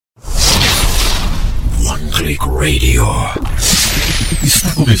Click Radio. Está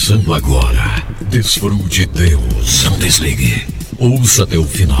começando agora. DesfruteDeus. Não desligue. Ouça até o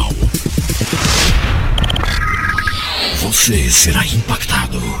final. Você será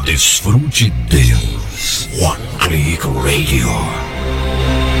impactado. DesfruteDeus. One Click Radio.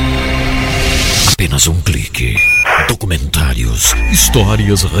 Apenas um clique. Documentários,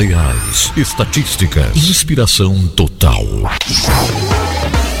 histórias reais, estatísticas, inspiração total.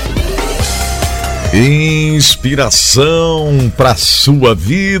 Inspiração para sua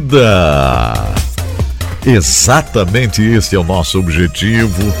vida. Exatamente esse é o nosso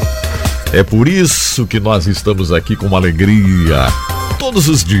objetivo. É por isso que nós estamos aqui com alegria todos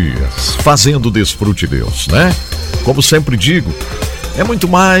os dias, fazendo DesfruteDeus, né? Como sempre digo, é muito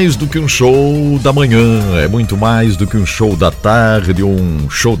mais do que um show da manhã, é muito mais do que um show da tarde ou um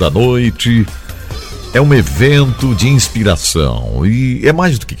show da noite. É um evento de inspiração e é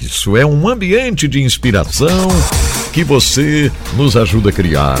mais do que isso, é um ambiente de inspiração que você nos ajuda a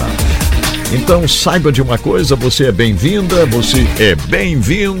criar. Então saiba de uma coisa, você é bem-vinda, você é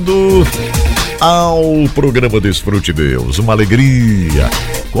bem-vindo ao programa DesfruteDeus. Uma alegria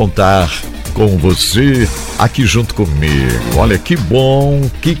contar com você aqui junto comigo. Olha que bom,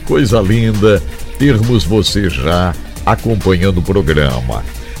 que coisa linda termos você já acompanhando o programa.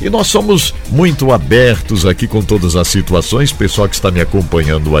 E nós somos muito abertos aqui com todas as situações. O pessoal que está me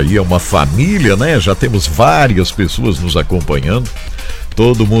acompanhando aí é uma família, né? Já temos várias pessoas nos acompanhando.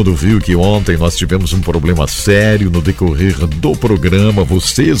 Todo mundo viu que ontem nós tivemos um problema sério no decorrer do programa.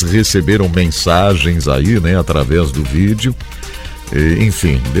 Vocês receberam mensagens aí, né? Através do vídeo.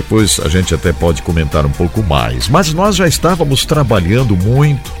 Enfim, depois a gente até pode comentar um pouco mais. Mas nós já estávamos trabalhando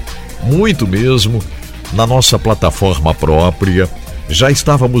muito mesmo na nossa plataforma própria. Já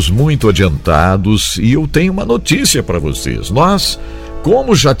estávamos muito adiantados e eu tenho uma notícia para vocês. Nós,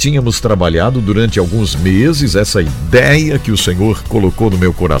 como já tínhamos trabalhado durante alguns meses, essa ideia que o Senhor colocou no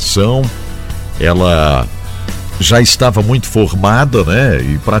meu coração, ela já estava muito formada, né?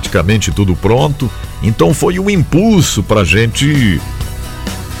 E praticamente tudo pronto. Então foi um impulso para a gente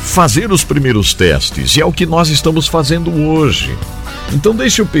fazer os primeiros testes. E é o que nós estamos fazendo hoje. Então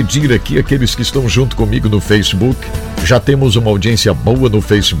deixa eu pedir aqui àqueles que estão junto comigo no Facebook. Já temos uma audiência boa no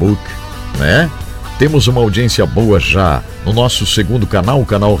Facebook, né? Temos uma audiência boa já no nosso segundo canal, o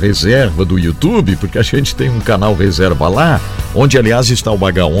canal reserva do YouTube, porque a gente tem um canal reserva lá, onde aliás está o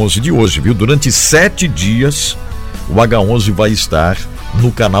H11 de hoje, viu? Durante 7 dias o H11 vai estar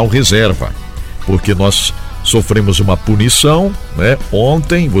no canal reserva, porque nós sofremos uma punição, né?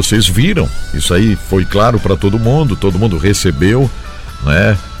 Ontem, vocês viram, isso aí foi claro para todo mundo recebeu,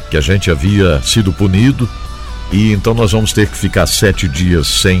 né? Que a gente havia sido punido. E então nós vamos ter que ficar 7 dias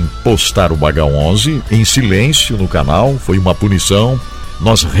sem postar o H11, em silêncio no canal, foi uma punição.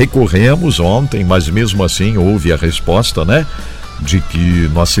 Nós recorremos ontem, mas mesmo assim houve a resposta, né? De que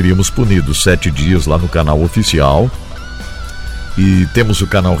nós seríamos punidos 7 dias lá no canal oficial. E temos o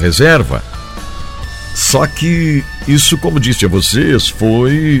canal reserva. Só que isso, como disse a vocês,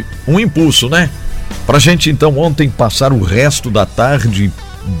 foi um impulso, né? Pra gente então ontem passar o resto da tarde,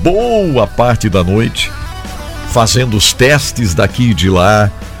 boa parte da noite, fazendo os testes daqui e de lá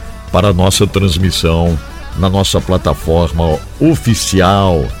para a nossa transmissão na nossa plataforma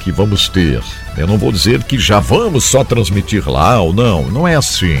oficial que vamos ter. Eu não vou dizer que já vamos só transmitir lá ou não é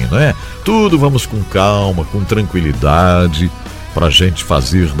assim, né? Tudo vamos com calma, com tranquilidade, para a gente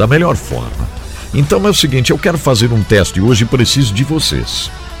fazer da melhor forma. Então é o seguinte, eu quero fazer um teste hoje e preciso de vocês.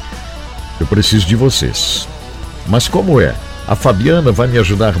 Eu preciso de vocês. Mas como é? A Fabiana vai me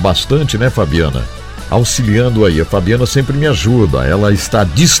ajudar bastante, né, Fabiana? Auxiliando aí, a Fabiana sempre me ajuda, ela está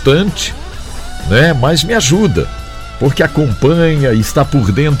distante, né, mas me ajuda, porque acompanha e está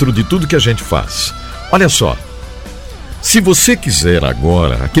por dentro de tudo que a gente faz. Olha só, se você quiser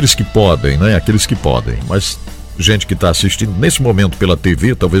agora, aqueles que podem, mas gente que está assistindo nesse momento pela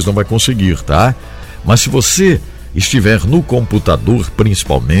TV talvez não vai conseguir, tá? Mas se você estiver no computador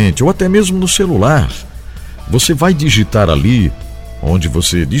principalmente, ou até mesmo no celular, você vai digitar ali, onde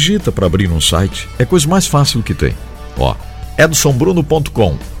você digita para abrir um site, é a coisa mais fácil que tem. Ó,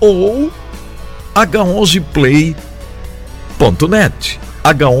 edsonbruno.com ou h11play.net.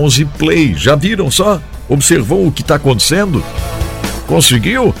 H11play, já viram só? Observou o que está acontecendo?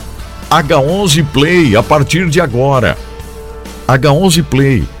 Conseguiu? H11play, a partir de agora.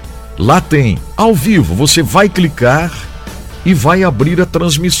 H11play, lá tem, ao vivo, você vai clicar e vai abrir a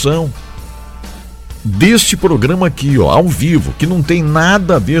transmissão deste programa aqui, ó, ao vivo, que não tem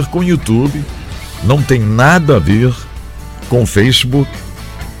nada a ver com YouTube, não tem nada a ver com Facebook,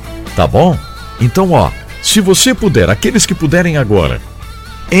 tá bom? Então, ó, se você puder, aqueles que puderem agora,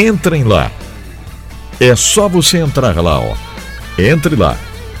 entrem lá É só você entrar lá, ó. Entre lá,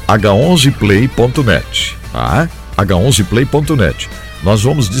 h11play.net, tá? h11play.net. Nós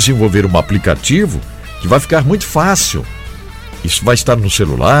vamos desenvolver um aplicativo que vai ficar muito fácil. Isso vai estar no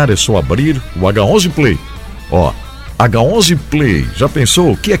celular, é só abrir o H11 Play. Ó, H11 Play, já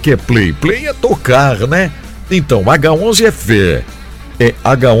pensou? O que é Play? Play é tocar, né? Então, H11 é fé. É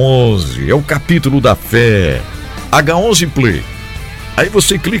H11, é o capítulo da fé. H11 Play. Aí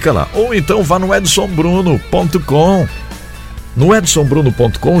você clica lá. Ou então vá no edsonbruno.com. No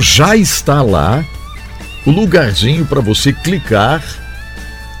edsonbruno.com já está lá o lugarzinho para você clicar.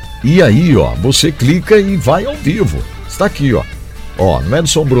 E aí, ó, você clica e vai ao vivo. Está aqui, ó. Ó, no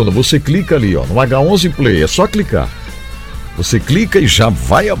Edson Bruno, você clica ali, ó, no H11 Play, é só clicar. Você clica e já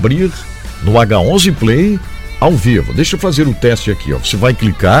vai abrir no H11 Play ao vivo. Deixa eu fazer o teste aqui, ó. Você vai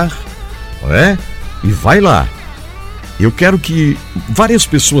clicar, né? E vai lá. Eu quero que várias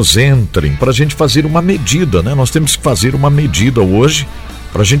pessoas entrem para a gente fazer uma medida, né? Nós temos que fazer uma medida hoje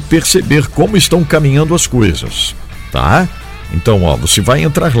para a gente perceber como estão caminhando as coisas, tá? Então, ó, você vai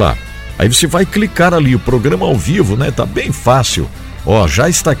entrar lá. Aí você vai clicar ali, o programa ao vivo, né? Tá bem fácil. Ó, já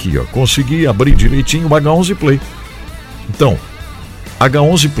está aqui, ó. Consegui abrir direitinho o H11 Play. Então,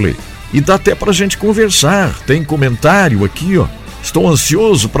 H11 Play. E dá até pra gente conversar. Tem comentário aqui, ó. Estou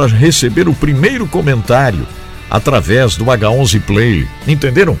ansioso para receber o primeiro comentário através do H11 Play.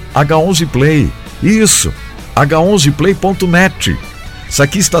 Entenderam? H11 Play. Isso. H11play.net. Isso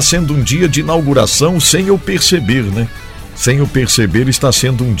aqui está sendo um dia de inauguração sem eu perceber, né? Sem eu perceber, está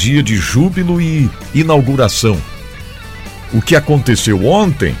sendo um dia de júbilo e inauguração. O que aconteceu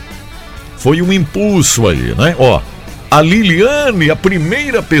ontem foi um impulso aí, né? Ó, a Liliane, a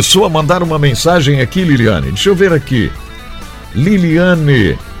primeira pessoa a mandar uma mensagem aqui, Liliane. Deixa eu ver aqui.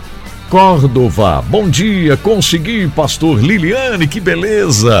 Liliane Córdova, bom dia, consegui, pastor. Liliane, que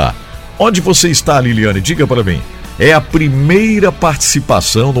beleza. Onde você está, Liliane? Diga para mim. É a primeira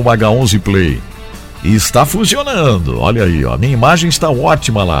participação no H11 Play. E está funcionando, olha aí, ó, minha imagem está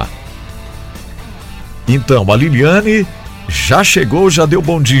ótima lá. Então, a Liliane já chegou, já deu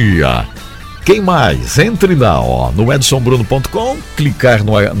bom dia. Quem mais? Entre lá, ó, no edsonbruno.com, clicar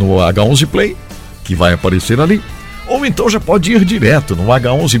no H11 Play, que vai aparecer ali. Ou então já pode ir direto no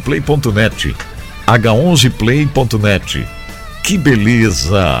h11play.net. h11play.net. Que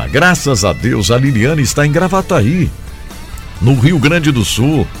beleza! Graças a Deus, a Liliane está em Gravataí, no Rio Grande do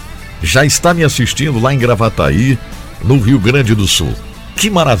Sul. Já está me assistindo lá em Gravataí, no Rio Grande do Sul.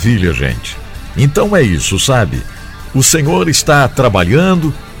 Que maravilha, gente. Então é isso, sabe? O Senhor está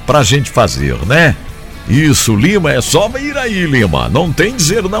trabalhando pra gente fazer, né? Isso, Lima, é só ir aí, Lima. Não tem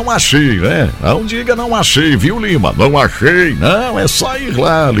dizer não achei, né? Não diga não achei, viu, Lima? Não achei, não, é só ir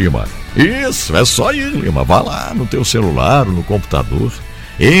lá, Lima. Isso, é só ir, Lima. Vá lá no teu celular, no computador.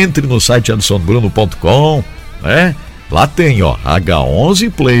 Entre no site edsonbruno.com, né? Lá tem, ó,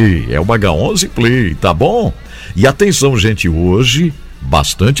 H11 Play, é o H11 Play, tá bom? E atenção, gente, hoje,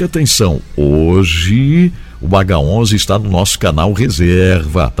 bastante atenção, hoje o H11 está no nosso canal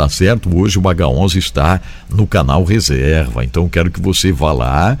Reserva, tá certo? Hoje o H11 está no canal Reserva, então quero que você vá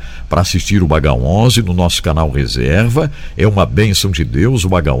lá para assistir o H11 no nosso canal Reserva. É uma bênção de Deus, o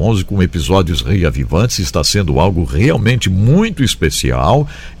H11 com episódios reavivantes, está sendo algo realmente muito especial.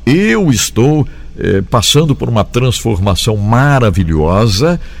 Eu estou passando por uma transformação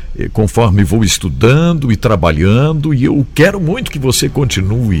maravilhosa, conforme vou estudando e trabalhando, e eu quero muito que você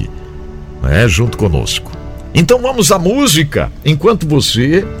continue, né, junto conosco. Então vamos à música, enquanto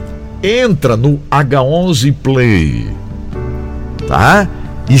você entra no H11 Play, tá?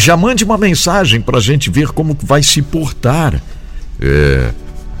 E já mande uma mensagem para a gente ver como vai se portar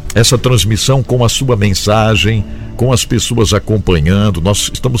essa transmissão com a sua mensagem, com as pessoas acompanhando. Nós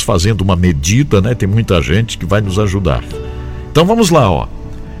estamos fazendo uma medida, né? Tem muita gente que vai nos ajudar. Então vamos lá, ó.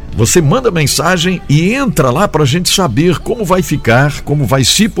 Você manda mensagem e entra lá para a gente saber como vai ficar, como vai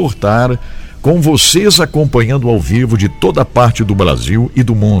se portar, com vocês acompanhando ao vivo de toda parte do Brasil e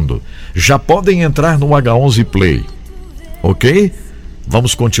do mundo. Já podem entrar no H11 Play, ok?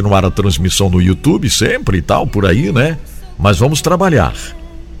 Vamos continuar a transmissão no YouTube sempre e tal, por aí, né? Mas vamos trabalhar.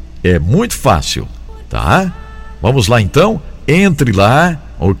 É muito fácil, tá? Vamos lá então, entre lá,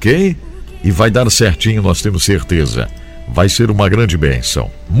 ok? E vai dar certinho, nós temos certeza. Vai ser uma grande bênção.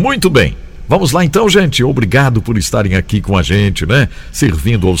 Muito bem. Vamos lá então, gente. Obrigado por estarem aqui com a gente, né?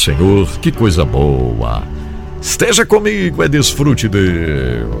 Servindo ao Senhor. Que coisa boa. Esteja comigo, desfrute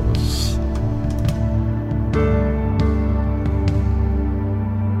Deus.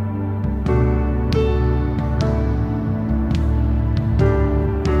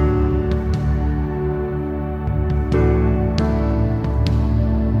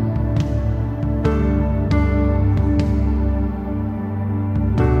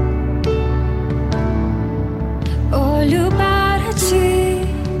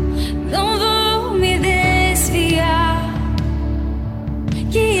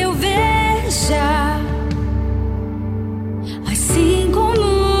 veja, assim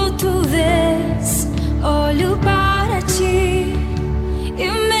como tu vês, olho para ti e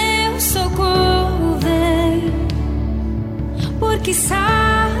o meu socorro vem, porque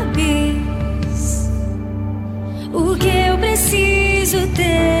sabes o que eu preciso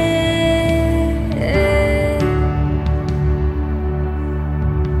ter.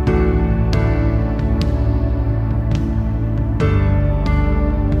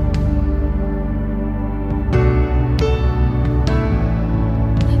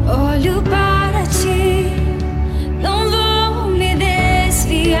 Olho para ti, não vou me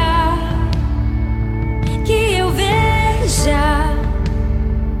desviar, que eu veja,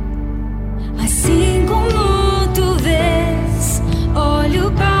 assim como tu vês.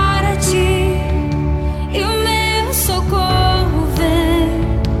 Olho para ti e o meu socorro vem,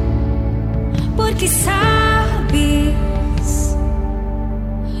 porque sabes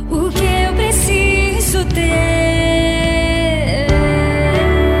o que eu preciso ter.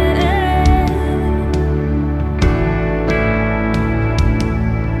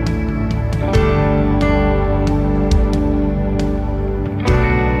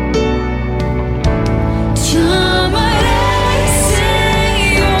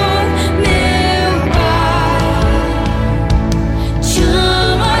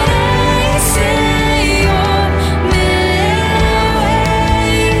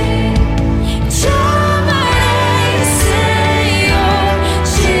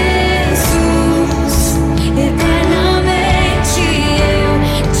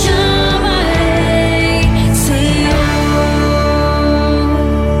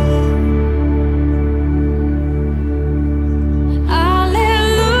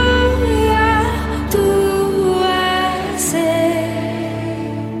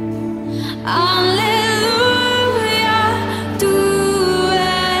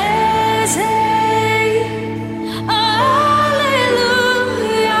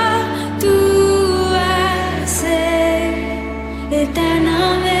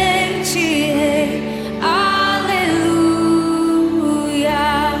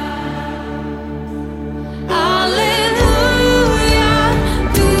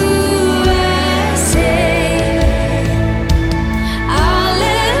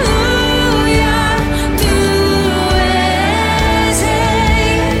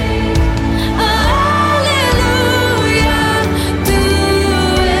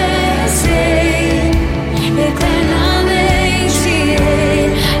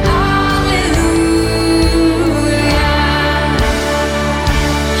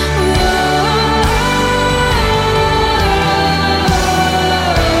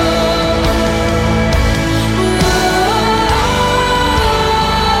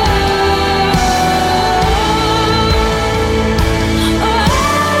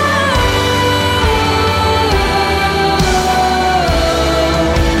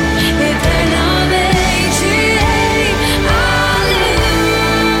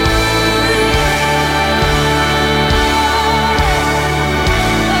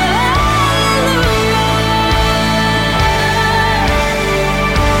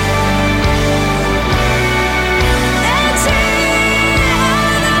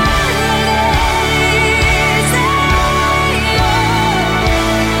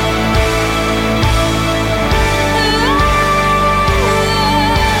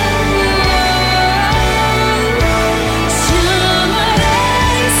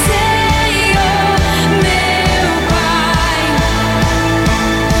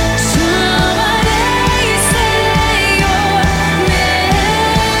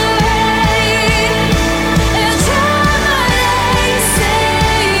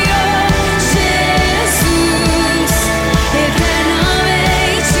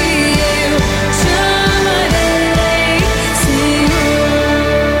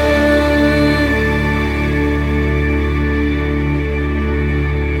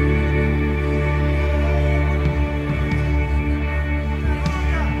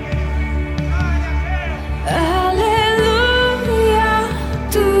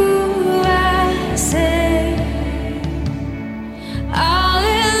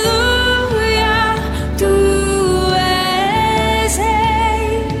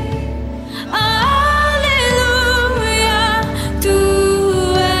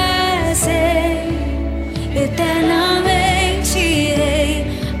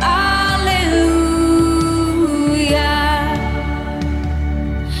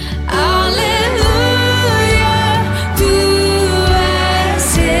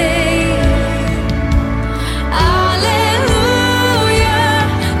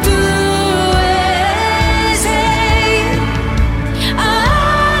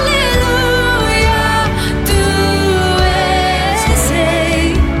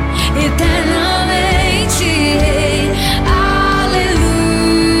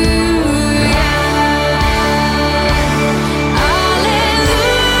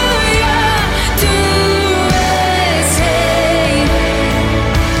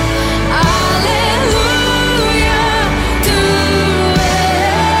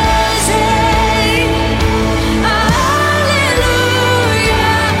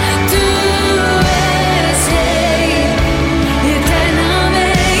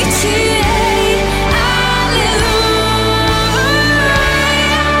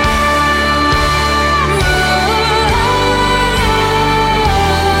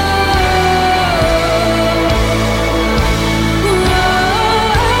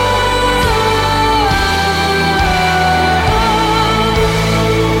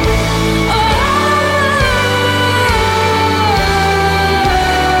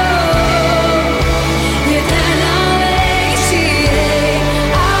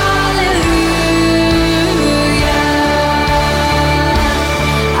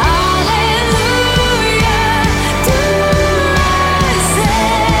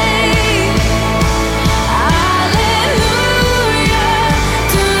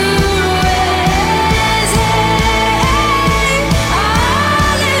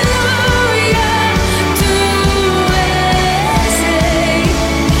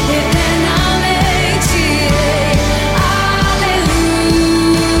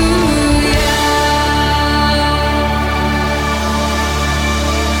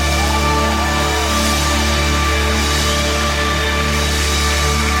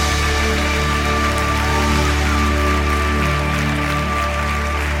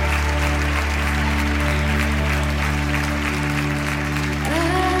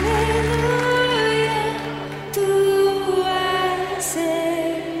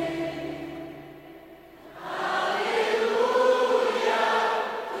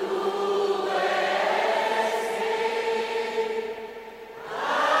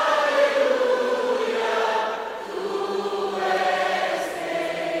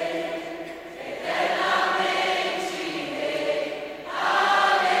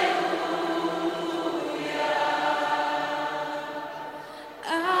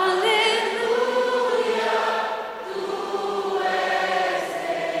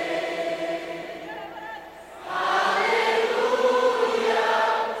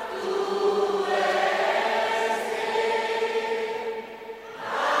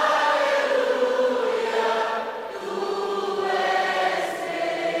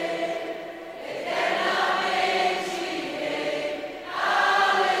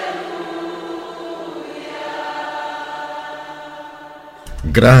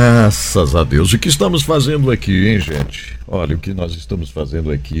 Graças a Deus. O que estamos fazendo aqui, hein, gente? Olha, o que nós estamos fazendo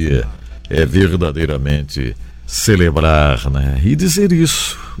aqui é verdadeiramente celebrar, né? E dizer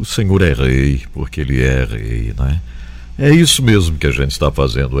isso. O Senhor é rei, porque Ele é rei, né? É isso mesmo que a gente está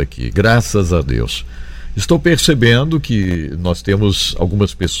fazendo aqui. Graças a Deus. Estou percebendo que nós temos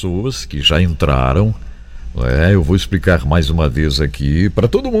algumas pessoas que já entraram. Eu vou explicar mais uma vez aqui para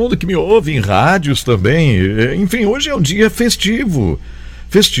todo mundo que me ouve em rádios também. Enfim, hoje é um dia festivo.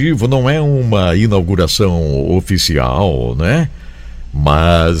 Festivo, não é uma inauguração oficial, né?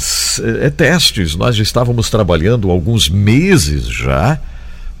 Mas é testes. Nós já estávamos trabalhando há alguns meses já,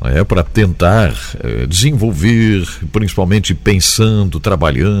 para tentar desenvolver, principalmente pensando,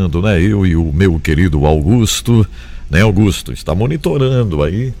 trabalhando, né? Eu e o meu querido Augusto, né? Augusto está monitorando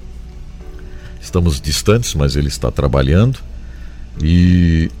aí. Estamos distantes, mas ele está trabalhando.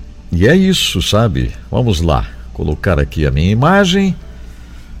 E é isso, sabe? Vamos lá, colocar aqui a minha imagem.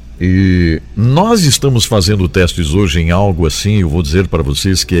 E nós estamos fazendo testes hoje em algo assim, eu vou dizer para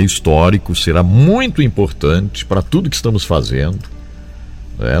vocês que é histórico, será muito importante para tudo que estamos fazendo.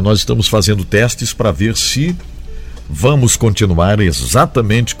 Nós estamos fazendo testes para ver se vamos continuar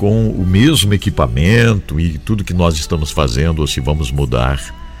exatamente com o mesmo equipamento e tudo que nós estamos fazendo, ou se vamos mudar.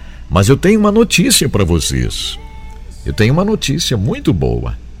 Mas eu tenho uma notícia para vocês. Eu tenho uma notícia muito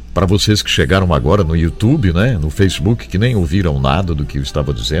boa para vocês que chegaram agora no YouTube, né? No Facebook, que nem ouviram nada do que eu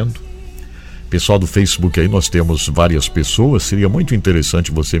estava dizendo. Pessoal do Facebook aí, nós temos várias pessoas. Seria muito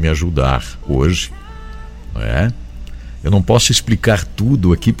interessante você me ajudar hoje, né? Eu não posso explicar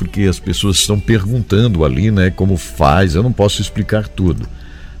tudo aqui porque as pessoas estão perguntando ali, né? Como faz, eu não posso explicar tudo.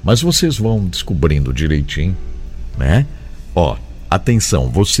 Mas vocês vão descobrindo direitinho, né? Atenção,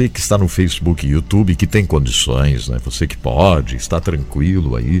 você que está no Facebook e YouTube, que tem condições, né? Você que pode, está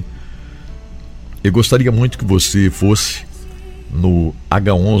tranquilo aí. Eu gostaria muito que você fosse no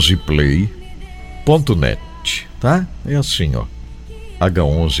h11play.net, tá? É assim,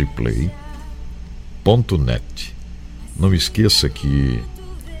 h11play.net. Não esqueça que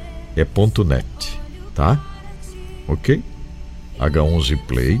é .net, tá? Ok?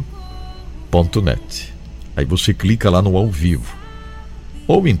 h11play.net. Aí você clica lá no ao vivo.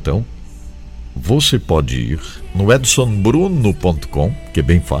 Ou então, você pode ir no edsonbruno.com, que é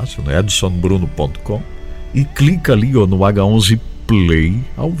bem fácil, né? edsonbruno.com, e clica ali no H11 Play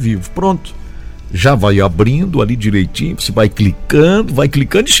ao vivo. Pronto. Já vai abrindo ali direitinho, você vai clicando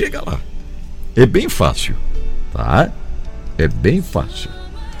e chega lá. É bem fácil, tá? É bem fácil.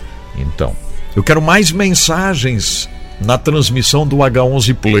 Então, eu quero mais mensagens na transmissão do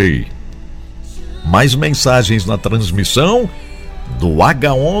H11 Play. Mais mensagens na transmissão do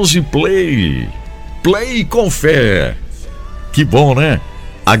H11 Play. Play com fé. Que bom, né?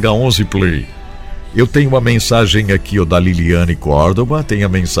 H11 Play. Eu tenho uma mensagem aqui da Liliane Córdoba, tem a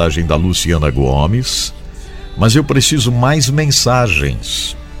mensagem da Luciana Gomes, mas eu preciso mais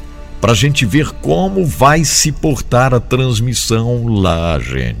mensagens para a gente ver como vai se portar a transmissão lá,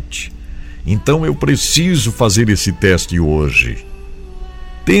 gente. Então eu preciso fazer esse teste hoje.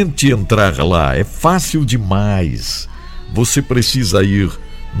 Tente entrar lá, é fácil demais. Você precisa ir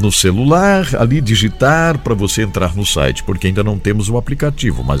no celular, ali digitar para você entrar no site, porque ainda não temos o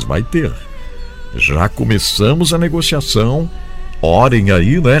aplicativo, mas vai ter. Já começamos a negociação, orem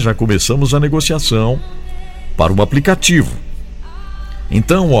aí, né? Já começamos a negociação para o aplicativo.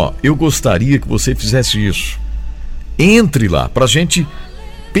 Então, eu gostaria que você fizesse isso. Entre lá, para a gente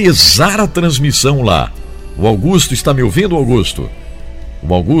pesar a transmissão lá. O Augusto está me ouvindo, Augusto?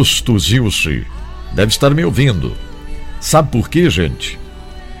 O Augusto Zilce deve estar me ouvindo. Sabe por quê, gente?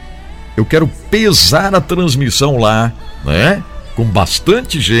 Eu quero pesar a transmissão lá, né? Com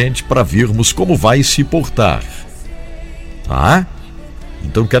bastante gente para vermos como vai se portar. Tá?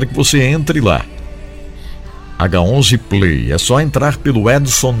 Então quero que você entre lá. H11 Play. É só entrar pelo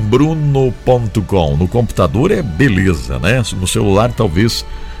edsonbruno.com. No computador é beleza, né? No celular talvez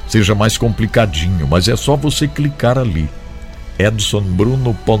seja mais complicadinho, mas é só você clicar ali.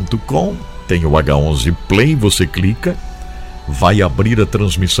 edsonbruno.com. Tem o H11 Play, você clica. Vai abrir a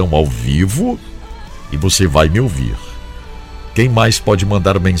transmissão ao vivo e você vai me ouvir. Quem mais pode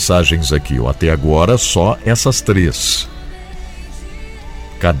mandar mensagens aqui? Até agora só essas 3.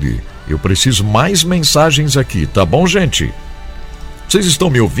 Cadê? Eu preciso mais mensagens aqui, tá bom, gente? Vocês estão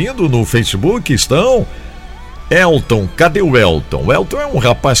me ouvindo no Facebook? Estão? Elton, cadê o Elton? O Elton é um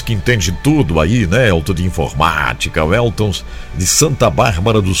rapaz que entende tudo aí, né? Elton de informática, o Elton de Santa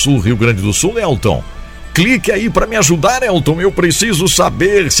Bárbara do Sul, Rio Grande do Sul. Elton, clique aí para me ajudar, Elton. Eu preciso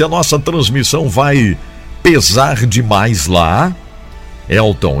saber se a nossa transmissão vai pesar demais lá.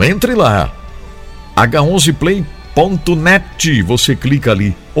 Elton, entre lá. H11play .net, você clica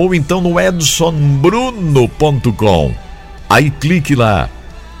ali, ou então no edsonbruno.com. Aí clique lá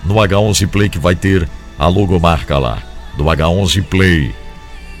no H11 Play que vai ter a logomarca lá do H11 Play,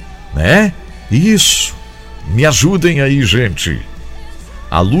 né? Isso. Me ajudem aí, gente.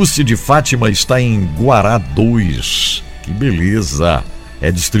 A Lúcia de Fátima está em Guará 2. Que beleza.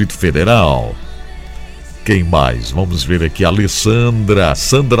 É Distrito Federal. Quem mais? Vamos ver aqui. Alessandra,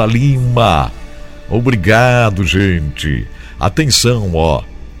 Sandra Lima. Obrigado, gente. Atenção, ó.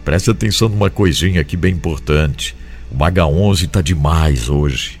 Preste atenção numa coisinha aqui bem importante. O H11 tá demais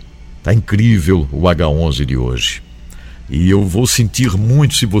hoje. Tá incrível o H11 de hoje. E eu vou sentir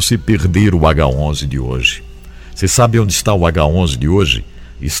muito se você perder o H11 de hoje. Você sabe onde está o H11 de hoje?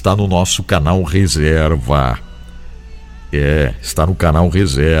 Está no nosso canal Reserva. Está no canal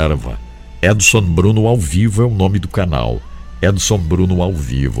Reserva. Edson Bruno ao vivo é o nome do canal. Edson Bruno ao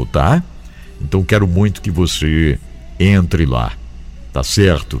vivo, tá? Então quero muito que você entre lá, tá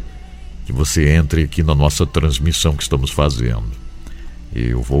certo? Que você entre aqui na nossa transmissão que estamos fazendo.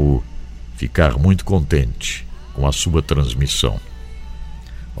 Eu vou ficar muito contente com a sua transmissão.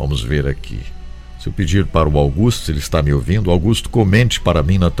 Vamos ver aqui. Se eu pedir para o Augusto, se ele está me ouvindo, Augusto, comente para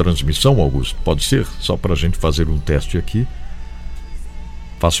mim na transmissão, Augusto. Pode ser? Só para a gente fazer um teste aqui.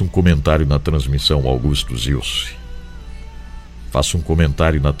 Faça um comentário na transmissão, Augusto Zilce. Faça um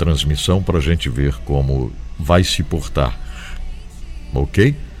comentário na transmissão para a gente ver como vai se portar.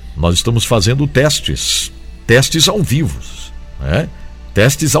 Ok? Nós estamos fazendo testes ao vivo, né?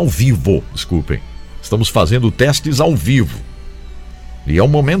 Testes ao vivo, desculpem. Estamos fazendo testes ao vivo. E é um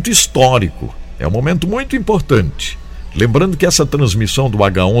momento histórico. É um momento muito importante. Lembrando que essa transmissão do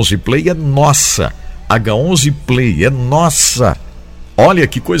H11 Play é nossa. H11 Play é nossa. Olha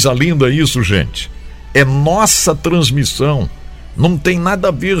que coisa linda isso, gente. É nossa transmissão. Não tem nada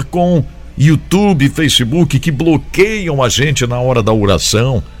a ver com YouTube, Facebook, que bloqueiam a gente na hora da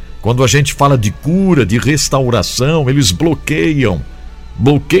oração. Quando a gente fala de cura, de restauração, eles bloqueiam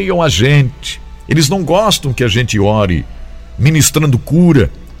a gente. Eles não gostam que a gente ore ministrando cura.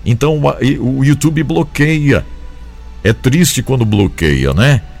 Então o YouTube bloqueia. É triste quando bloqueia,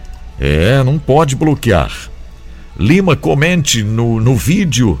 né? Não pode bloquear. Lima, comente no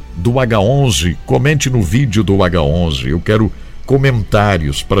vídeo do H11. Comente no vídeo do H11. Eu quero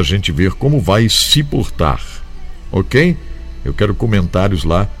comentários para a gente ver como vai se portar. Ok? Eu quero comentários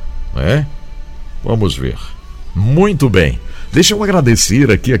lá, né? Vamos ver. Muito bem. Deixa eu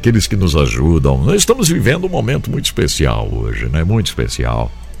agradecer aqui aqueles que nos ajudam. Nós estamos vivendo um momento muito especial hoje, né? Muito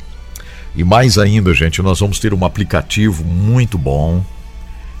especial. E mais ainda, gente, nós vamos ter um aplicativo muito bom.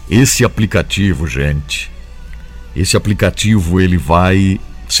 Esse aplicativo, gente, ele vai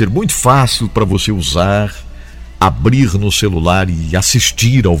ser muito fácil para você usar, abrir no celular e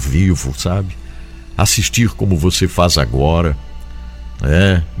assistir ao vivo, sabe? Assistir como você faz agora.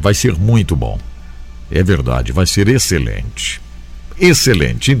 Vai ser muito bom. É verdade, vai ser excelente.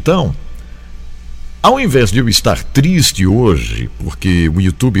 Excelente. Então, ao invés de eu estar triste hoje, porque o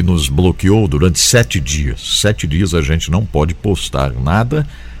YouTube nos bloqueou durante 7 dias. 7 dias a gente não pode postar nada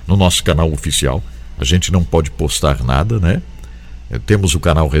no nosso canal oficial. A gente não pode postar nada, né? Temos o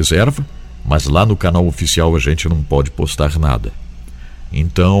canal Reserva, mas lá no canal oficial a gente não pode postar nada.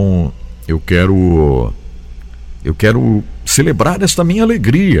 Então, eu quero celebrar esta minha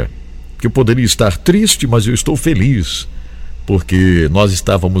alegria. Que eu poderia estar triste, mas eu estou feliz. Porque nós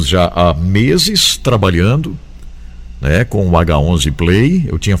estávamos já há meses trabalhando, né, com o H11 Play.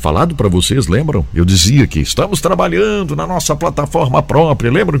 Eu tinha falado para vocês, lembram? Eu dizia que estamos trabalhando na nossa plataforma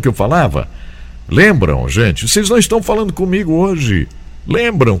própria. Lembram que eu falava? Lembram, gente? Vocês não estão falando comigo hoje.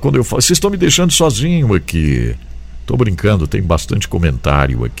 Lembram quando eu falo? Vocês estão me deixando sozinho aqui. Tô brincando, tem bastante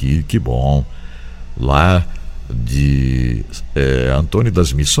comentário aqui, que bom. Lá de Antônio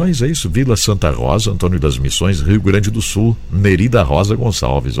das Missões, é isso? Vila Santa Rosa, Antônio das Missões, Rio Grande do Sul, Nerida Rosa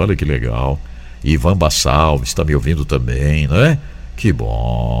Gonçalves, olha que legal. Ivan Bassalves está me ouvindo também, né? Que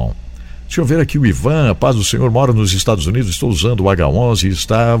bom. Deixa eu ver aqui o Ivan, a paz do Senhor, mora nos Estados Unidos, estou usando o H11 e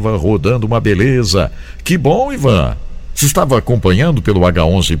estava rodando uma beleza. Que bom, Ivan. Você estava acompanhando pelo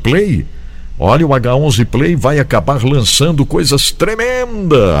H11 Play? Olha, o H11 Play vai acabar lançando coisas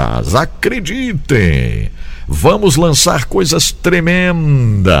tremendas, acreditem. Vamos lançar coisas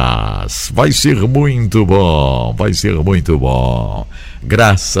tremendas. Vai ser muito bom, vai ser muito bom.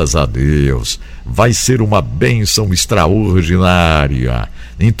 Graças a Deus. Vai ser uma bênção extraordinária.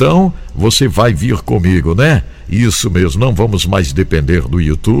 Então, você vai vir comigo, né? Isso mesmo, não vamos mais depender do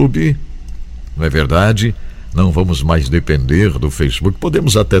YouTube, não é verdade? Não vamos mais depender do Facebook.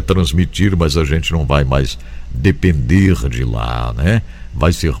 Podemos até transmitir, mas a gente não vai mais depender de lá, né?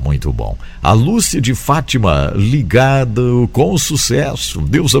 Vai ser muito bom. A Lúcia de Fátima, ligada com sucesso.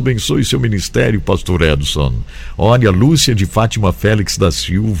 Deus abençoe seu ministério, pastor Edson. Olha, Lúcia de Fátima Félix da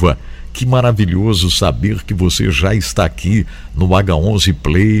Silva, que maravilhoso saber que você já está aqui no H11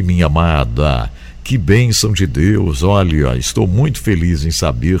 Play, minha amada. Que bênção de Deus. Olha, estou muito feliz em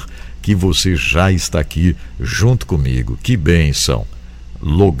saber que você já está aqui junto comigo. Que bênção.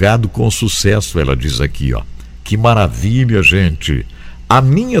 Logado com sucesso, ela diz aqui, ó. Que maravilha, gente. A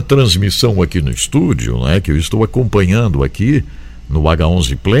minha transmissão aqui no estúdio, né, que eu estou acompanhando aqui no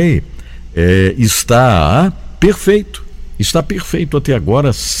H11 Play, está perfeito. Está perfeito até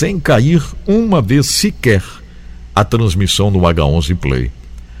agora, sem cair uma vez sequer a transmissão no H11 Play.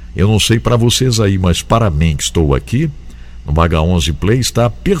 Eu não sei para vocês aí, mas para mim que estou aqui no H11 Play está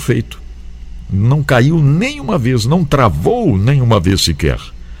perfeito. Não caiu nenhuma vez, não travou nenhuma vez sequer.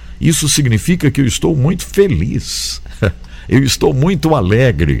 Isso significa que eu estou muito feliz. Eu estou muito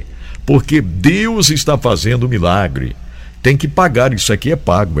alegre, porque Deus está fazendo um milagre. Tem que pagar, isso aqui é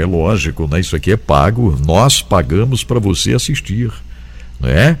pago, é lógico, né? Isso aqui é pago, nós pagamos para você assistir,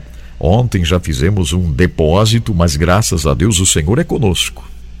 né? Ontem já fizemos um depósito, mas graças a Deus o Senhor é conosco.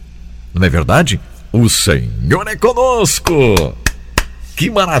 Não é verdade? O Senhor é conosco! Que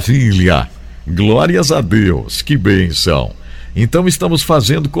maravilha! Glórias a Deus, que bênção! Então estamos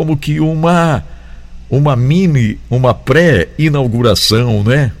fazendo como que uma pré-inauguração,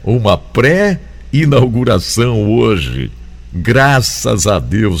 né? Uma pré-inauguração hoje. Graças a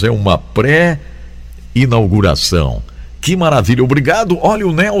Deus, é uma pré-inauguração. Que maravilha, obrigado. Olha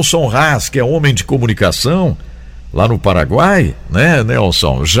o Nelson Haas, que é homem de comunicação, lá no Paraguai, né,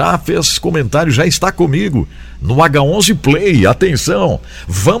 Nelson? Já fez comentário, já está comigo no H11 Play. Atenção,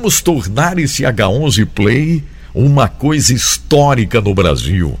 vamos tornar esse H11 Play uma coisa histórica no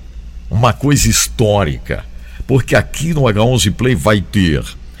Brasil. Uma coisa histórica, porque aqui no H11 Play vai ter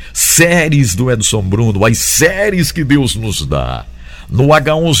séries do Edson Bruno, as séries que Deus nos dá. No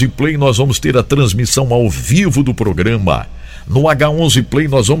H11 Play nós vamos ter a transmissão ao vivo do programa. No H11 Play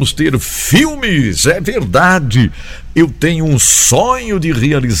nós vamos ter filmes, é verdade. Eu tenho um sonho de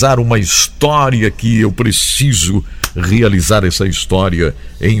realizar uma história que eu preciso realizar essa história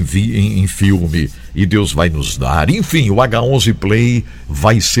em filme. E Deus vai nos dar. Enfim, o H11 Play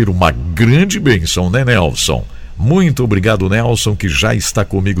vai ser uma grande bênção, né, Nelson? Muito obrigado, Nelson, que já está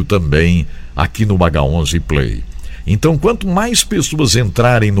comigo também aqui no H11 Play. Então, quanto mais pessoas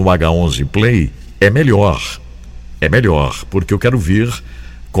entrarem no H11 Play, é melhor. É melhor, porque eu quero ver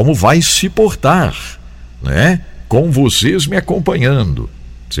como vai se portar, né? Com vocês me acompanhando,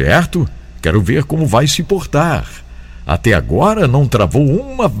 certo? Quero ver como vai se portar. Até agora não travou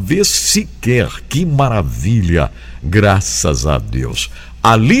uma vez sequer. Que maravilha, graças a Deus.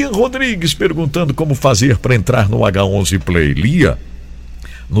 A Lia Rodrigues perguntando como fazer para entrar no H11 Play. Lia,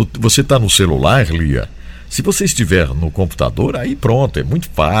 você está no celular, Lia? Se você estiver no computador, aí pronto, é muito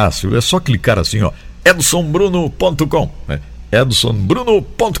fácil. É só clicar assim, ó, edsonbruno.com, né?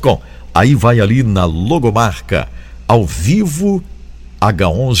 edsonbruno.com. Aí vai ali na logomarca, ao vivo,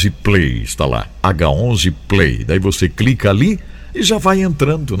 H11 Play, está lá, H11 Play. Daí você clica ali e já vai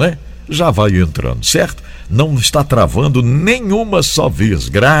entrando, né? Já vai entrando, certo? Não está travando nenhuma só vez,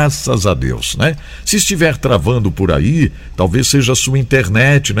 graças a Deus, né? Se estiver travando por aí, talvez seja a sua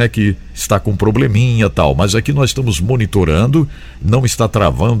internet, né? Que está com probleminha e tal, mas aqui nós estamos monitorando, não está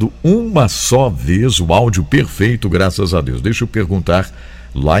travando uma só vez, o áudio perfeito, graças a Deus. Deixa eu perguntar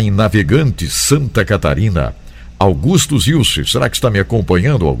lá em Navegantes, Santa Catarina. Augusto Zilce, será que está me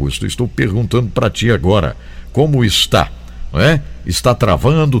acompanhando, Augusto? Estou perguntando para ti agora, como está? Não é? Está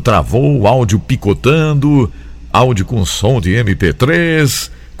travando, travou, áudio picotando, áudio com som de MP3.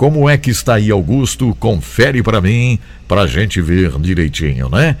 Como é que está aí, Augusto? Confere para mim, para a gente ver direitinho,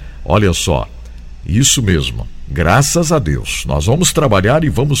 né? Olha só, isso mesmo, graças a Deus. Nós vamos trabalhar e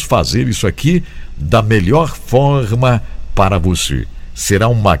vamos fazer isso aqui da melhor forma para você. Será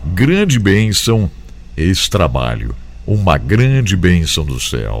uma grande bênção esse trabalho, uma grande bênção do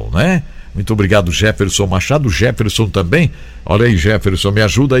céu, né? Muito obrigado, Jefferson Machado. Jefferson também, olha aí, Jefferson, me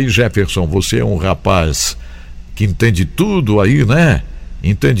ajuda aí, Jefferson, você é um rapaz que entende tudo aí, né?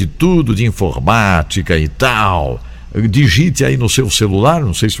 Entende tudo de informática e tal. Digite aí no seu celular,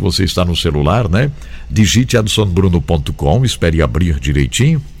 não sei se você está no celular, né? Digite edsonbruno.com, espere abrir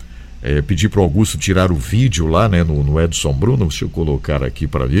direitinho. Pedi para o Augusto tirar o vídeo lá, né, no Edson Bruno. Deixa eu colocar aqui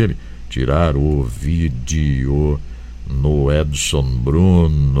para ele, tirar o vídeo no Edson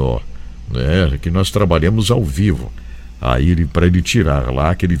Bruno, né, que nós trabalhamos ao vivo. Aí para ele tirar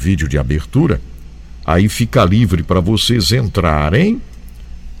lá aquele vídeo de abertura, aí fica livre para vocês entrarem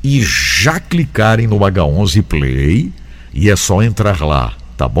e já clicarem no H11 Play, e é só entrar lá,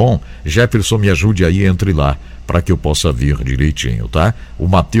 tá bom? Jefferson, me ajude aí, entre lá, para que eu possa ver direitinho, tá? O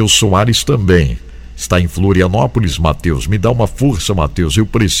Matheus Soares também está em Florianópolis. Matheus, me dá uma força, Matheus, eu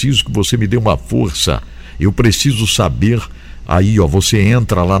preciso que você me dê uma força, eu preciso saber. Aí, ó, você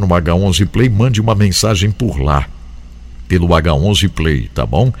entra lá no H11 Play, mande uma mensagem por lá, pelo H11 Play, tá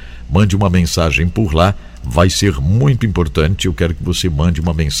bom? Mande uma mensagem por lá, vai ser muito importante, eu quero que você mande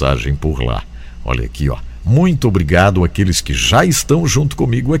uma mensagem por lá. Olha aqui, ó, muito obrigado àqueles que já estão junto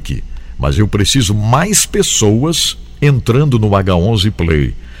comigo aqui, mas eu preciso mais pessoas entrando no H11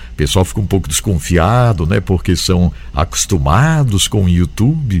 Play. O pessoal fica um pouco desconfiado, né? Porque são acostumados com o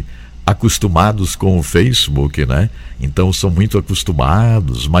YouTube, acostumados com o Facebook, né? Então são muito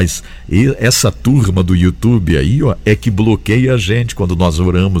acostumados, mas essa turma do YouTube aí, ó, é que bloqueia a gente quando nós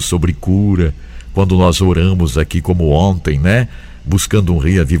oramos sobre cura, quando nós oramos aqui como ontem, né? Buscando um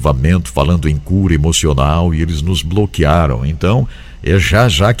reavivamento, falando em cura emocional, e eles nos bloquearam. Então é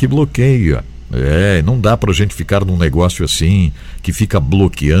já que bloqueia. Não dá pra gente ficar num negócio assim, que fica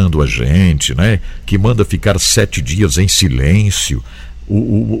bloqueando a gente, né? Que manda ficar 7 dias em silêncio.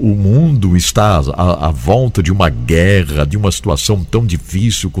 O mundo está à volta de uma guerra, de uma situação tão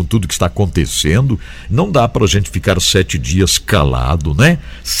difícil com tudo que está acontecendo. Não dá para a gente ficar 7 dias calado, né?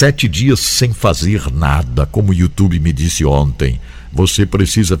 7 dias sem fazer nada, como o YouTube me disse ontem. Você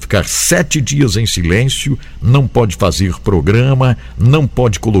precisa ficar 7 dias em silêncio, não pode fazer programa, não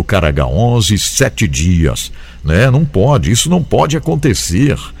pode colocar H11, 7 dias, né? Não pode, isso não pode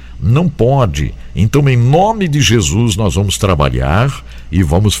acontecer. Não pode. Então, em nome de Jesus, nós vamos trabalhar e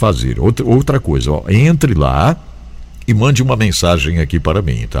vamos fazer. Outra coisa, ó, entre lá e mande uma mensagem aqui para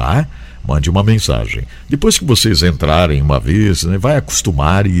mim, tá? Mande uma mensagem. Depois que vocês entrarem uma vez, né, vai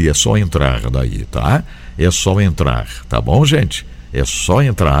acostumar e é só entrar daí, tá? É só entrar, tá bom, gente? É só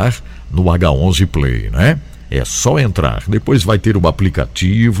entrar no H11 Play, né? É só entrar. Depois vai ter o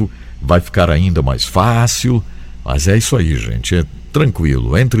aplicativo, vai ficar ainda mais fácil. Mas é isso aí, gente, é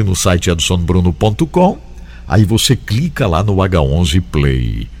tranquilo. Entre no site edsonbruno.com, aí você clica lá no H11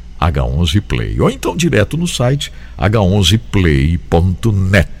 Play, H11 Play, ou então direto no site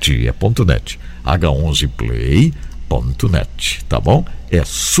h11play.net, é .net, h11play.net, tá bom? É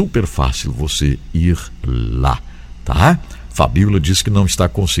super fácil você ir lá, tá? Fabiola diz que não está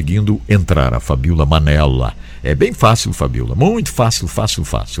conseguindo entrar, a Fabiola Manella. É bem fácil, Fabiola, muito fácil,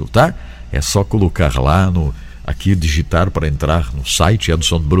 tá? É só colocar lá aqui, digitar para entrar no site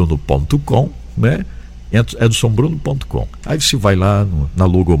edsonbruno.com, né? edsonbruno.com. Aí você vai lá na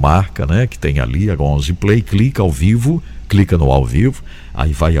logomarca, né, que tem ali, H11 Play, clica ao vivo, clica no ao vivo,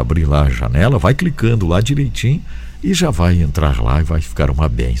 aí vai abrir lá a janela, vai clicando lá direitinho e já vai entrar lá e vai ficar uma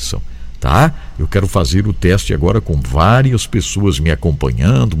bênção, tá? Eu quero fazer o teste agora com várias pessoas me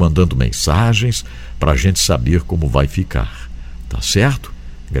acompanhando, mandando mensagens para a gente saber como vai ficar, tá certo?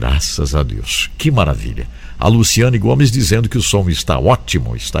 Graças a Deus, que maravilha. A Luciane Gomes dizendo que o som está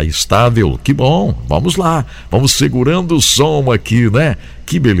ótimo, está estável, que bom, vamos lá, vamos segurando o som aqui, né?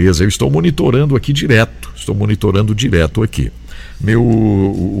 Que beleza, eu estou monitorando direto aqui.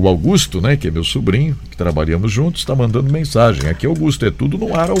 O Augusto, né, que é meu sobrinho, que trabalhamos juntos, está mandando mensagem. Aqui, Augusto, é tudo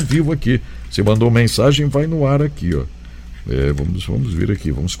no ar ao vivo aqui. Você mandou mensagem, vai no ar aqui, ó. Vamos ver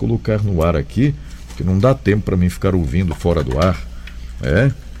aqui, vamos colocar no ar aqui, porque não dá tempo para mim ficar ouvindo fora do ar.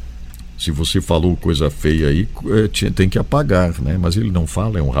 Se você falou coisa feia aí, tem que apagar, né? Mas ele não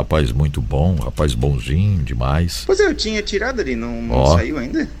fala, é um rapaz muito bom, um rapaz bonzinho demais. Pois é, eu tinha tirado ali, não saiu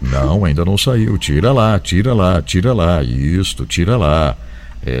ainda? Não, ainda não saiu. Tira lá. Isso, tira lá.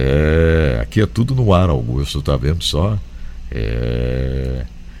 Aqui é tudo no ar, Augusto, tá vendo só?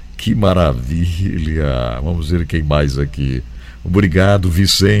 Que maravilha. Vamos ver quem mais aqui. Obrigado,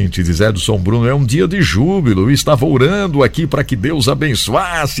 Vicente, diz Edson Bruno, é um dia de júbilo, eu estava orando aqui para que Deus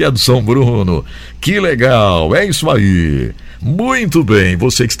abençoasse Edson Bruno, que legal, é isso aí, muito bem,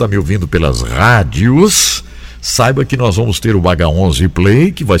 você que está me ouvindo pelas rádios, saiba que nós vamos ter o H11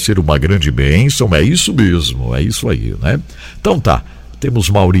 Play, que vai ser uma grande bênção, é isso mesmo, é isso aí, né? Então tá, temos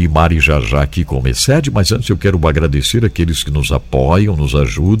Mauri e Mari já aqui como excede, mas antes eu quero agradecer aqueles que nos apoiam, nos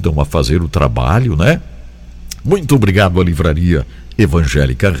ajudam a fazer o trabalho, né? Muito obrigado à Livraria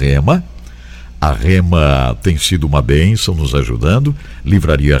Evangélica Rema. A Rema tem sido uma bênção nos ajudando.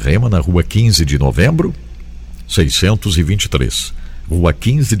 Livraria Rema, na rua 15 de novembro, 623. Rua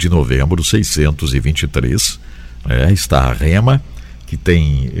 15 de novembro, 623. Está a Rema, que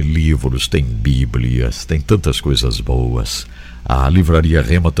tem livros, tem bíblias, tem tantas coisas boas. A Livraria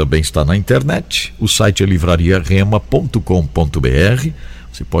Rema também está na internet. O site é livrariarema.com.br.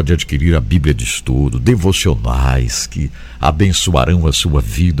 Você pode adquirir a Bíblia de Estudo, devocionais que abençoarão a sua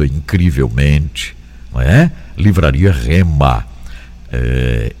vida incrivelmente, Livraria Rema.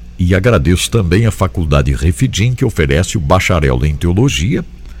 E agradeço também a Faculdade Refidim, que oferece o bacharel em teologia,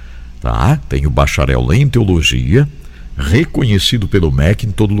 tá? Tem o bacharel em teologia, reconhecido pelo MEC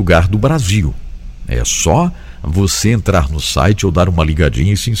em todo lugar do Brasil. É só você entrar no site ou dar uma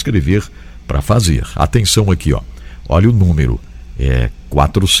ligadinha e se inscrever para fazer. Atenção aqui, ó. Olha o número,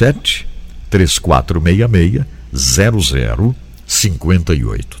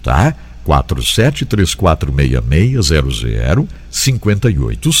 47-3466-0058, tá?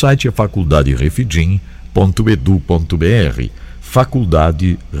 47-3466-0058. O site é faculdaderefidim.edu.br,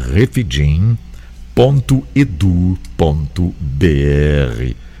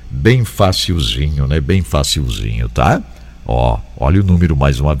 faculdaderefidim.edu.br. Bem facilzinho, né? Bem facilzinho, tá? Olha o número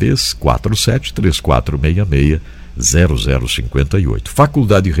mais uma vez, 47-3466-0058.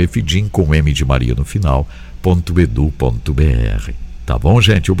 Faculdade Refidim, com M de Maria no final, .edu.br. Tá bom,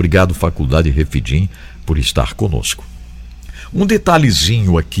 gente? Obrigado, Faculdade Refidim, por estar conosco. Um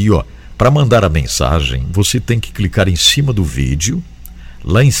detalhezinho aqui, ó. Para mandar a mensagem, você tem que clicar em cima do vídeo.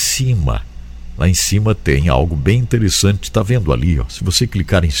 Lá em cima tem algo bem interessante. Tá vendo ali, ó? Se você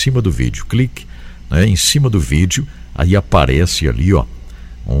clicar em cima do vídeo, clique, né, em cima do vídeo, aí aparece ali, ó,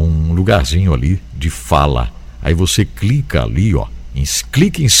 um lugarzinho ali de fala. Aí você clica ali, ó,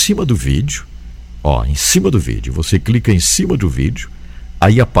 clica em cima do vídeo, ó, em cima do vídeo. Você clica em cima do vídeo,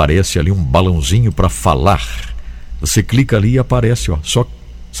 aí aparece ali um balãozinho para falar. Você clica ali e aparece, ó, só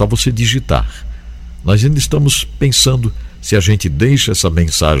você digitar. Nós ainda estamos pensando se a gente deixa essa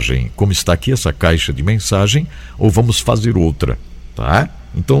mensagem, como está aqui essa caixa de mensagem, ou vamos fazer outra, tá?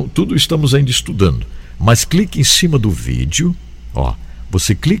 Então, tudo estamos ainda estudando. Mas clique em cima do vídeo, ó.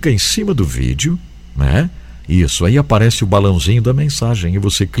 Você clica em cima do vídeo, né? Isso, aí aparece o balãozinho da mensagem. E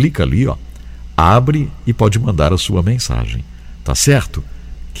você clica ali, ó. Abre e pode mandar a sua mensagem. Tá certo?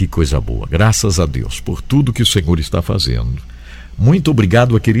 Que coisa boa. Graças a Deus por tudo que o Senhor está fazendo. Muito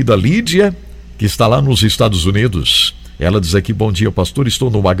obrigado a querida Lídia, que está lá nos Estados Unidos. Ela diz aqui: bom dia, pastor, estou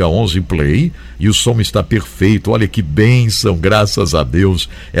no H11 Play e o som está perfeito. Olha que bênção, graças a Deus.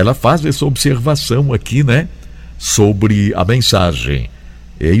 Ela faz essa observação aqui, né, sobre a mensagem.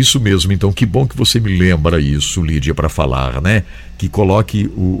 É isso mesmo, então que bom que você me lembra isso, Lídia, para falar, né? Que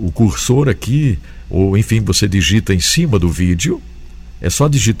coloque o cursor aqui, ou enfim, você digita em cima do vídeo. É só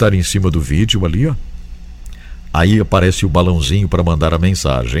digitar em cima do vídeo ali, ó. Aí aparece o balãozinho para mandar a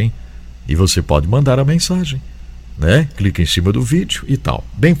mensagem. E você pode mandar a mensagem, né? Clica em cima do vídeo e tal.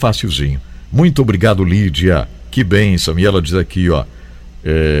 Bem facilzinho. Muito obrigado, Lídia. Que bênção. E ela diz aqui, ó.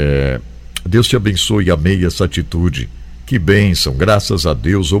 Deus te abençoe, amei essa atitude. Que bênção, graças a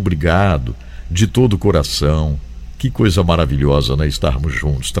Deus, obrigado, de todo o coração. Que coisa maravilhosa, né? Estarmos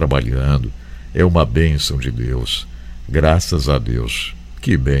juntos, trabalhando. É uma bênção de Deus. Graças a Deus.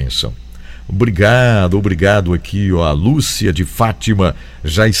 Que bênção. Obrigado aqui, ó. A Lúcia de Fátima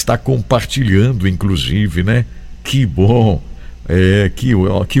já está compartilhando, inclusive, né? Que bom.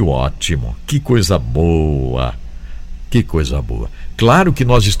 Que ótimo. Que coisa boa. Que coisa boa. Claro que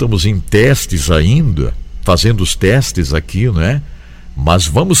nós estamos em testes ainda, fazendo os testes aqui, né? Mas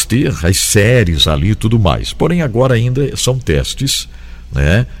vamos ter as séries ali e tudo mais. Porém, agora ainda são testes,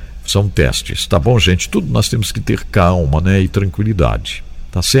 né? São testes, tá bom, gente? Tudo nós temos que ter calma, né? E tranquilidade,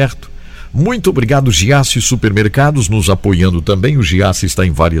 tá certo? Muito obrigado, Giasse Supermercados, nos apoiando também. O Giasse está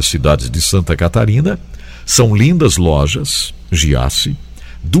em várias cidades de Santa Catarina. São lindas lojas, Giasse.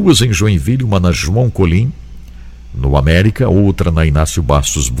 2 em Joinville, uma na João Colim, no América, outra na Inácio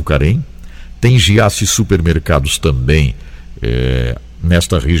Bastos Bucarém. Tem Giasse Supermercados também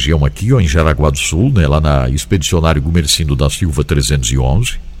nesta região aqui, ó, em Jaraguá do Sul, né, lá na Expedicionário Gumercindo da Silva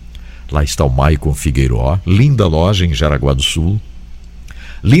 311. Lá está o Maicon Figueiró. Linda loja em Jaraguá do Sul.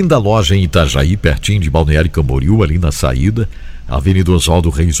 Linda loja em Itajaí, pertinho de Balneário Camboriú, ali na saída, Avenida Oswaldo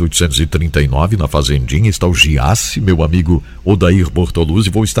Reis 839, na Fazendinha, está o Giasse, meu amigo Odair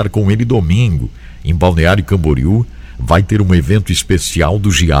Bortoluzzi. Vou estar com ele domingo, em Balneário Camboriú. Vai ter um evento especial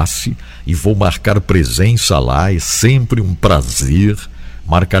do Giasse e vou marcar presença lá. É sempre um prazer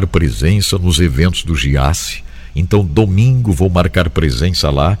marcar presença nos eventos do Giasse. Então, domingo vou marcar presença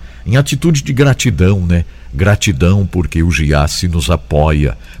lá, em atitude de gratidão, né? Gratidão porque o Giasse nos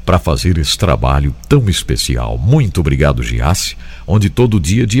apoia para fazer esse trabalho tão especial. Muito obrigado, Giasse, onde todo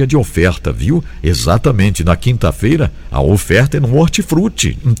dia é dia de oferta, viu? Exatamente, na quinta-feira a oferta é no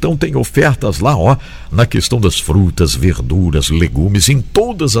hortifruti. Então tem ofertas lá, ó, na questão das frutas, verduras, legumes, em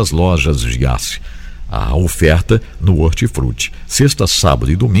todas as lojas Giasse. A oferta no hortifruti. Sexta,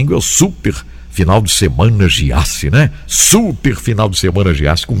 sábado e domingo é o super Final de semana Giasse, né? Super final de semana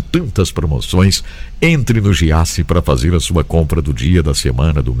Giasse, com tantas promoções. Entre no Giasse para fazer a sua compra do dia, da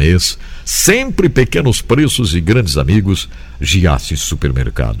semana, do mês. Sempre pequenos preços e grandes amigos. Giasse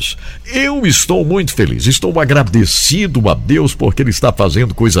Supermercados. Eu estou muito feliz, estou agradecido a Deus porque Ele está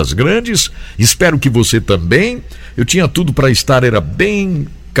fazendo coisas grandes. Espero que você também. Eu tinha tudo para estar, era bem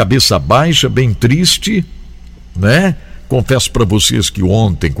cabeça baixa, bem triste, né? Confesso para vocês que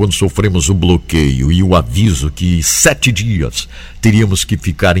ontem, quando sofremos o bloqueio e o aviso que 7 dias teríamos que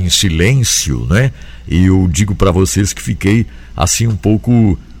ficar em silêncio, né? Eu digo para vocês que fiquei assim um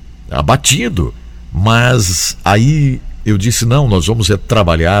pouco abatido, mas aí eu disse, não, nós vamos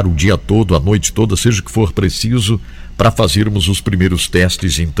trabalhar o dia todo, a noite toda, seja o que for preciso, para fazermos os primeiros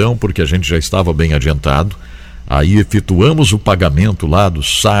testes então, porque a gente já estava bem adiantado. Aí efetuamos o pagamento lá do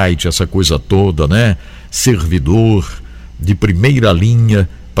site, essa coisa toda, né? Servidor de primeira linha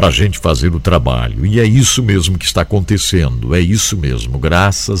para a gente fazer o trabalho. E é isso mesmo que está acontecendo, é isso mesmo,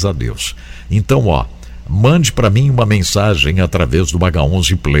 graças a Deus. Então, mande para mim uma mensagem através do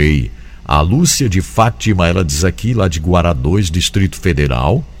H11 Play. A Lúcia de Fátima, ela diz aqui, lá de Guará 2, Distrito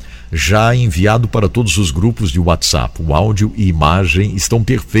Federal, já enviado para todos os grupos de WhatsApp. O áudio e imagem estão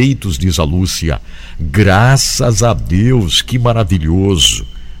perfeitos, diz a Lúcia. Graças a Deus, que maravilhoso,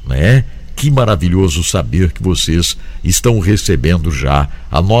 né? Que maravilhoso saber que vocês estão recebendo já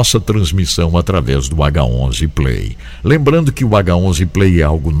a nossa transmissão através do H11 Play. Lembrando que o H11 Play é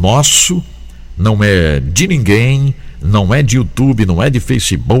algo nosso, não é de ninguém, não é de YouTube, não é de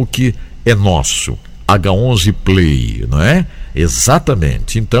Facebook, é nosso. H11 Play, não é?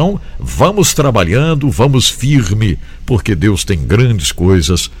 Exatamente. Então, vamos trabalhando, vamos firme, porque Deus tem grandes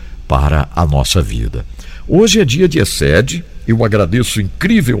coisas para a nossa vida. Hoje é dia de Excede. Eu agradeço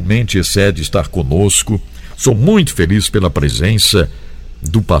incrivelmente Excede estar conosco. Sou muito feliz pela presença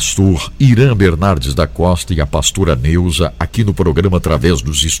do pastor Irã Bernardes da Costa e a pastora Neuza aqui no programa através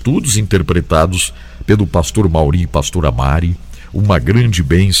dos estudos interpretados pelo pastor Mauri e pastora Mari. Uma grande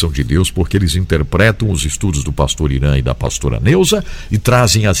bênção de Deus, porque eles interpretam os estudos do pastor Irã e da pastora Neuza e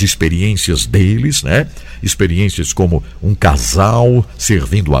trazem as experiências deles, né? Experiências como um casal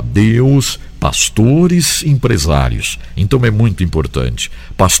servindo a Deus, pastores, empresários. Então é muito importante.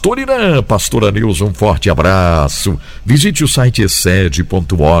 Pastor Irã, pastora Neuza, um forte abraço. Visite o site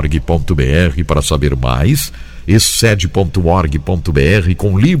excede.org.br para saber mais. excede.org.br,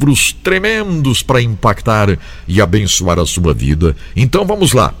 com livros tremendos para impactar e abençoar a sua vida. Então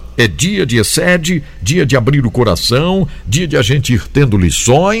vamos lá, é dia de Excede, dia de abrir o coração, dia de a gente ir tendo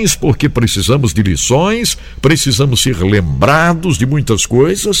lições, porque precisamos de lições, precisamos ser lembrados de muitas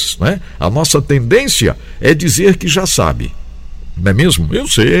coisas, né? A nossa tendência é dizer que já sabe. Não é mesmo? Eu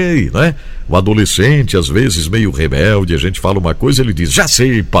sei, né? O adolescente, às vezes meio rebelde, a gente fala uma coisa, ele diz, já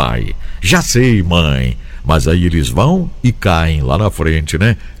sei, pai, já sei, mãe. Mas aí eles vão e caem lá na frente,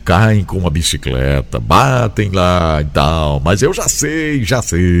 né? Caem com a bicicleta, batem lá e tal. Mas eu já sei, já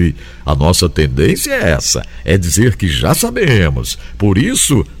sei. A nossa tendência é essa, é dizer que já sabemos. Por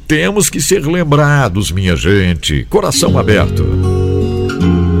isso, temos que ser lembrados, minha gente. Coração aberto.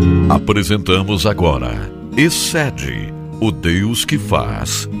 Apresentamos agora Excede, o Deus que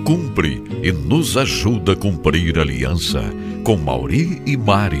faz, cumpre e nos ajuda a cumprir a aliança, com Mauri e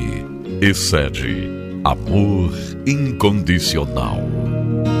Mari. Excede. Amor incondicional.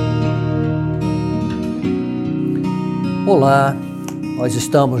 Olá, nós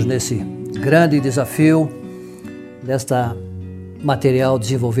estamos nesse grande desafio desta material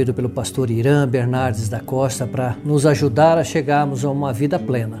desenvolvido pelo pastor Irã Bernardes da Costa para nos ajudar a chegarmos a uma vida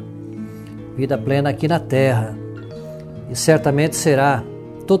plena aqui na terra, e certamente será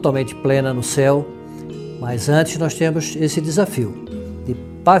totalmente plena no céu, mas antes nós temos esse desafio de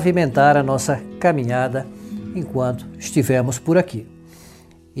pavimentar a nossa caminhada enquanto estivermos por aqui.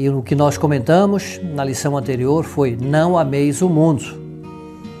 E o que nós comentamos na lição anterior foi: não ameis o mundo.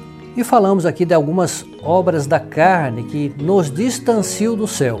 E falamos aqui de algumas obras da carne que nos distanciam do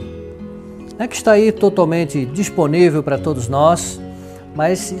céu. Que está aí totalmente disponível para todos nós,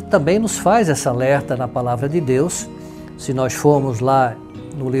 mas também nos faz essa alerta na palavra de Deus. Se nós formos lá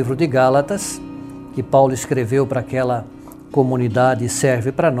no livro de Gálatas, que Paulo escreveu para aquela comunidade,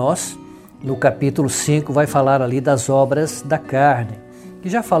 serve para nós, no capítulo 5 vai falar ali das obras da carne, que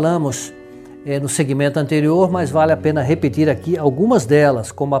já falamos no segmento anterior, mas vale a pena repetir aqui algumas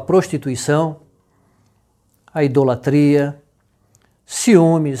delas, como a prostituição, a idolatria,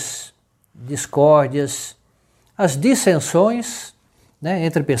 ciúmes, discórdias, as dissensões,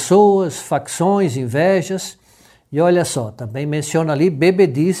 entre pessoas, facções, invejas, e olha só, também menciona ali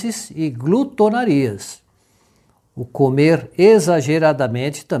bebedices e glutonarias. O comer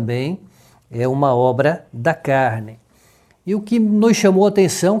exageradamente também é uma obra da carne. E o que nos chamou a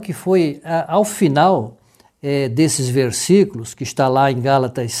atenção que foi ao final desses versículos, que está lá em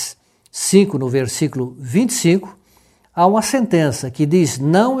Gálatas 5, no versículo 25, há uma sentença que diz: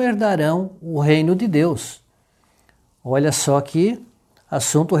 não herdarão o reino de Deus. Olha só que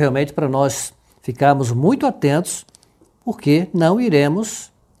assunto realmente para nós ficarmos muito atentos, porque não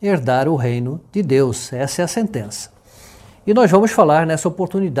iremos herdar o reino de Deus. Essa é a sentença. E nós vamos falar nessa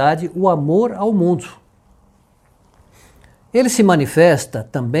oportunidade o amor ao mundo. Ele se manifesta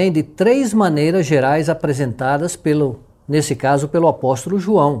também de 3 maneiras gerais apresentadas nesse caso, pelo apóstolo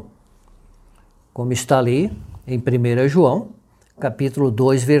João, como está ali em 1 João, capítulo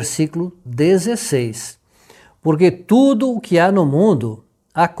 2, versículo 16. Porque tudo o que há no mundo,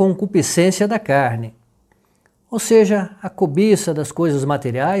 a concupiscência da carne, ou seja, a cobiça das coisas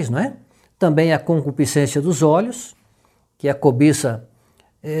materiais, não é? Também a concupiscência dos olhos, que é a cobiça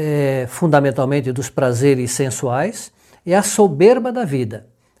fundamentalmente dos prazeres sensuais, e a soberba da vida.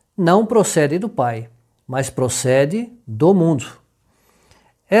 Não procede do Pai, mas procede do mundo.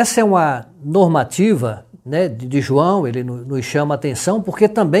 Essa é uma normativa, né, de João, ele nos chama a atenção, porque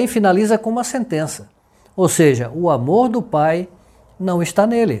também finaliza com uma sentença. Ou seja, o amor do Pai não está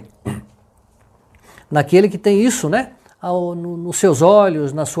nele. Naquele que tem isso, né, nos seus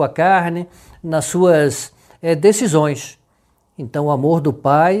olhos, na sua carne, nas suas decisões. Então, o amor do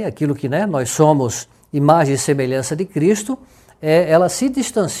Pai, aquilo que, né, nós somos imagem e semelhança de Cristo, ela se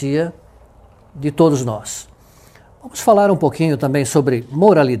distancia de todos nós. Vamos falar um pouquinho também sobre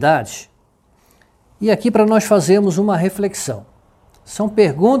moralidade. E aqui para nós fazermos uma reflexão. São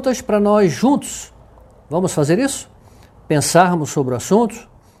perguntas para nós juntos. Vamos fazer isso? Pensarmos sobre o assunto,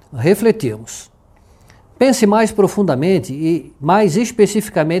 refletirmos. Pense mais profundamente e mais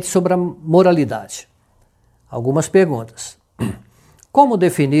especificamente sobre a moralidade. Algumas perguntas. Como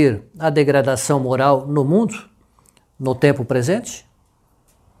definir a degradação moral no mundo, no tempo presente?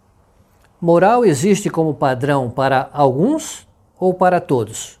 Moral existe como padrão para alguns ou para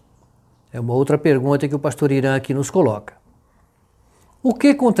todos? É uma outra pergunta que o pastor Irã aqui nos coloca. O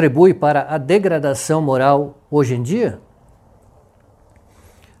que contribui para a degradação moral hoje em dia?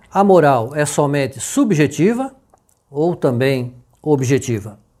 A moral é somente subjetiva ou também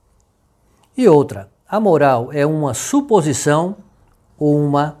objetiva? E outra, a moral é uma suposição ou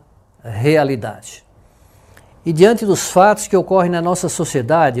uma realidade? E diante dos fatos que ocorrem na nossa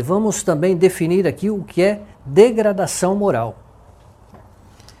sociedade, vamos também definir aqui o que é degradação moral.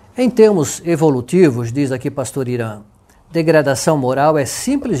 Em termos evolutivos, diz aqui pastor Irã, degradação moral é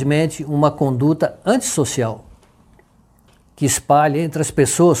simplesmente uma conduta antissocial que espalha entre as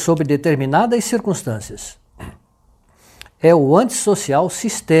pessoas sob determinadas circunstâncias. É o antissocial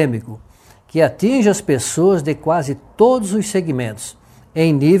sistêmico que atinge as pessoas de quase todos os segmentos,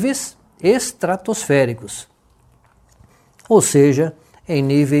 em níveis estratosféricos, ou seja, em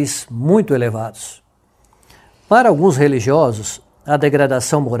níveis muito elevados. Para alguns religiosos, a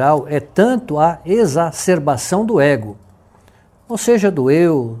degradação moral é tanto a exacerbação do ego, ou seja, do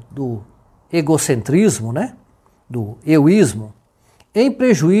eu, do egocentrismo, né? Do euísmo, em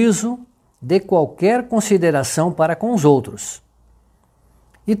prejuízo de qualquer consideração para com os outros.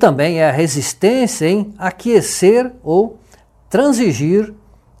 E também é a resistência em aquecer ou transigir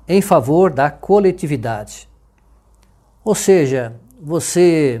em favor da coletividade. Ou seja,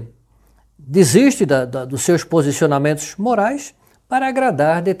 você desiste dos seus posicionamentos morais para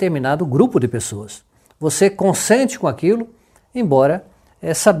agradar determinado grupo de pessoas. Você consente com aquilo, embora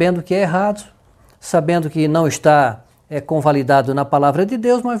sabendo que é errado, sabendo que não está convalidado na palavra de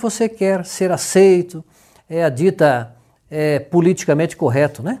Deus, mas você quer ser aceito, a dita politicamente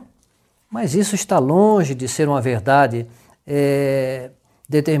correto, né? Mas isso está longe de ser uma verdade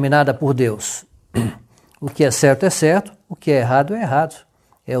determinada por Deus. O que é certo, o que é errado.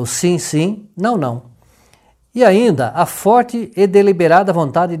 É o sim, sim, não, não. E ainda a forte e deliberada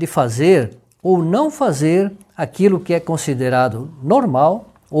vontade de fazer ou não fazer aquilo que é considerado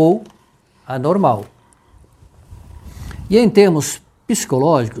normal ou anormal. E em termos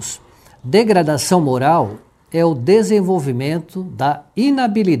psicológicos, degradação moral é o desenvolvimento da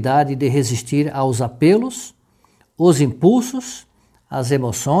inabilidade de resistir aos apelos, os impulsos, as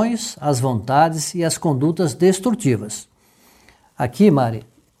emoções, as vontades e as condutas destrutivas. Aqui, Mari,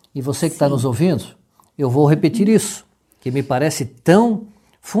 e você que está nos ouvindo, eu vou repetir isso, que me parece tão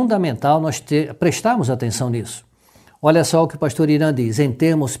fundamental nós prestarmos atenção nisso. Olha só o que o pastor Irã diz, em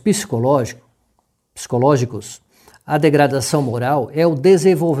termos psicológicos, a degradação moral é o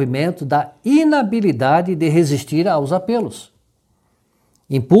desenvolvimento da inabilidade de resistir aos apelos,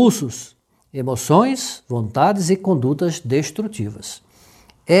 impulsos, emoções, vontades e condutas destrutivas.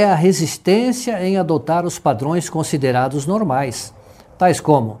 é a resistência em adotar os padrões considerados normais, tais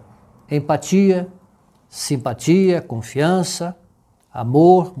como empatia, simpatia, confiança,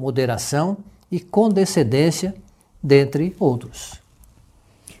 amor, moderação e condescendência, dentre outros.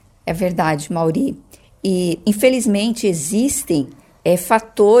 É verdade, Mauri. E, infelizmente, existem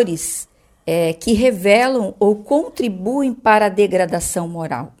fatores que revelam ou contribuem para a degradação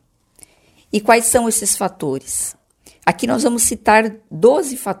moral. E quais são esses fatores? Aqui nós vamos citar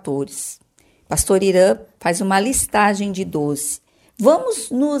 12 fatores. Pastor Irã faz uma listagem de 12.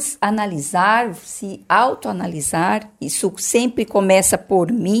 Vamos nos analisar, se autoanalisar. Isso sempre começa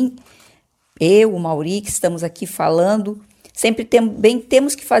por mim, eu, o Mauri, que estamos aqui falando. Sempre também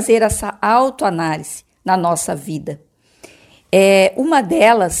temos que fazer essa autoanálise na nossa vida. Uma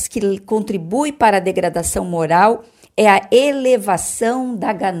delas que contribui para a degradação moral é a elevação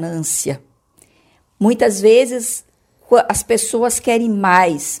da ganância. Muitas vezes as pessoas querem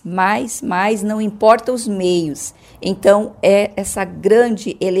mais, não importa os meios. Então, é essa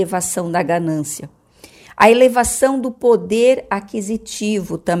grande elevação da ganância. A elevação do poder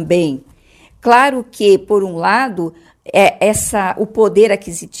aquisitivo também. Claro que, por um lado, o poder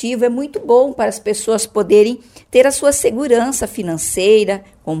aquisitivo é muito bom para as pessoas poderem ter a sua segurança financeira,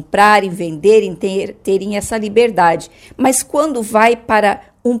 comprarem, venderem, terem essa liberdade. Mas quando vai para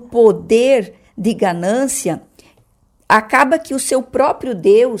um poder de ganância, acaba que o seu próprio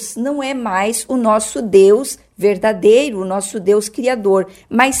Deus não é mais o nosso Deus verdadeiro, o nosso Deus criador,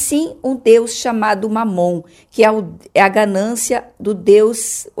 mas sim um Deus chamado Mamon, que é a ganância do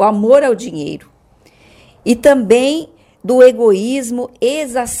Deus, o amor ao dinheiro. E também do egoísmo,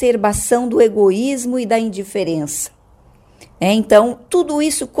 exacerbação do egoísmo e da indiferença. Então, tudo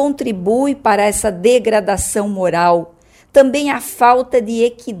isso contribui para essa degradação moral. Também a falta de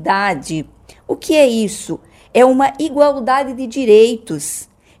equidade. O que é isso? É uma igualdade de direitos.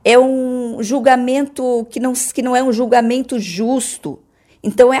 É um julgamento que não é um julgamento justo.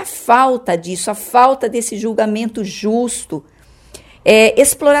 Então, é a falta disso, a falta desse julgamento justo.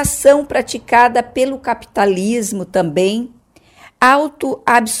 Exploração praticada pelo capitalismo também,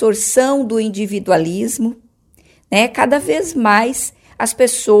 autoabsorção do individualismo, né? Cada vez mais as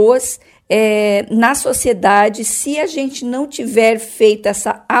pessoas na sociedade, se a gente não tiver feito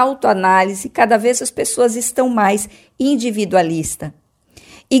essa autoanálise, cada vez as pessoas estão mais individualistas.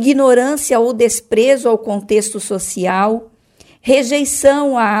 Ignorância ou desprezo ao contexto social,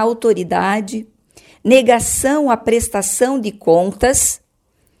 rejeição à autoridade, negação à prestação de contas,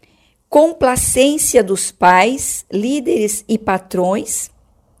 complacência dos pais, líderes e patrões,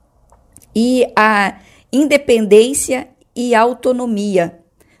 e a independência e autonomia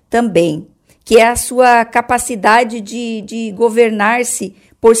também, que é a sua capacidade de governar-se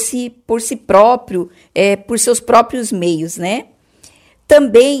por si próprio, por seus próprios meios, né?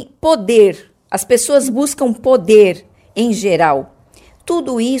 Também poder, as pessoas buscam poder em geral.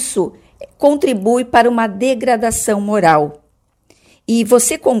 Tudo isso contribui para uma degradação moral. E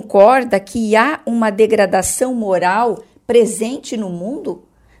você concorda que há uma degradação moral presente no mundo,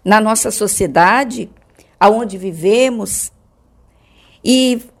 na nossa sociedade, aonde vivemos?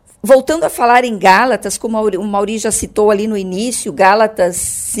 E voltando a falar em Gálatas, como o Mauri já citou ali no início, Gálatas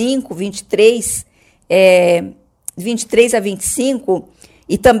 5, 23 a 25,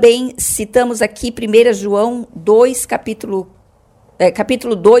 e também citamos aqui 1 João 2, capítulo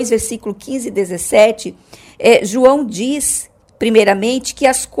 2, versículo 15 e 17, João diz, primeiramente, que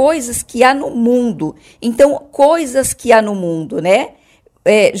as coisas que há no mundo, então, coisas que há no mundo, né?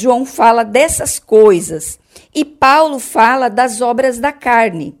 João fala dessas coisas, e Paulo fala das obras da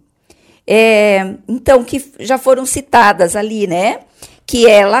carne, então, que já foram citadas ali, né? Que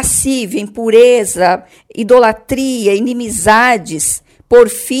é lascívia, impureza, idolatria, inimizades,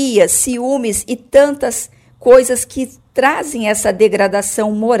 porfias, ciúmes e tantas coisas que trazem essa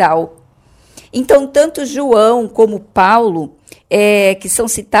degradação moral. Então, tanto João como Paulo, que são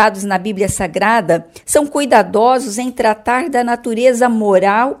citados na Bíblia Sagrada, são cuidadosos em tratar da natureza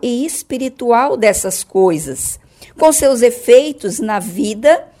moral e espiritual dessas coisas, com seus efeitos na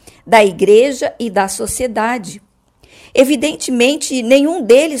vida da igreja e da sociedade. Evidentemente, nenhum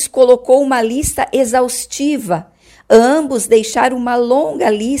deles colocou uma lista exaustiva. Ambos deixaram uma longa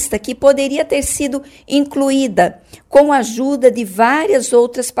lista que poderia ter sido incluída com a ajuda de várias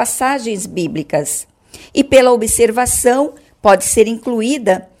outras passagens bíblicas. E pela observação, pode ser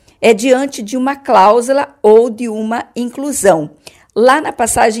incluída diante de uma cláusula ou de uma inclusão. Lá na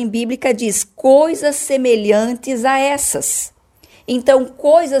passagem bíblica diz coisas semelhantes a essas. Então,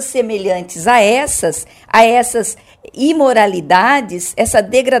 coisas semelhantes a essas imoralidades, essa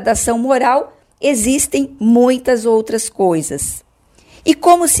degradação moral, existem muitas outras coisas. E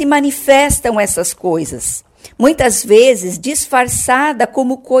como se manifestam essas coisas? Muitas vezes disfarçada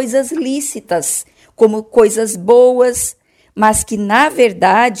como coisas lícitas, como coisas boas, mas que na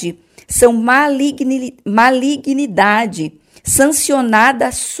verdade são malignidade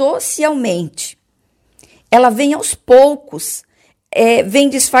sancionada socialmente. Ela vem aos poucos, vem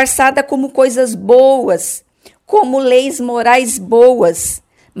disfarçada como coisas boas, como leis morais boas,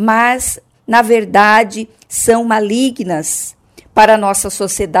 mas na verdade são malignas para a nossa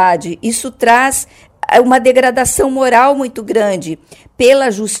sociedade. Isso traz uma degradação moral muito grande pela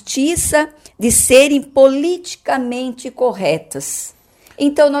justiça de serem politicamente corretas.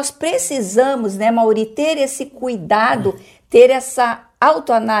 Então, nós precisamos, né, Mauri, ter esse cuidado, ter essa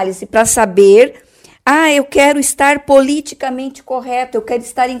autoanálise para saber, eu quero estar politicamente correto, eu quero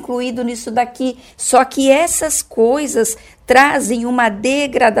estar incluído nisso daqui. Só que essas coisas trazem uma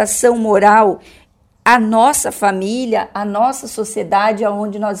degradação moral à nossa família, à nossa sociedade,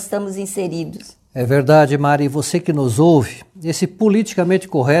 aonde nós estamos inseridos. É verdade, Mari. Você que nos ouve, esse politicamente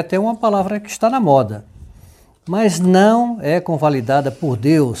correto é uma palavra que está na moda, mas não é convalidada por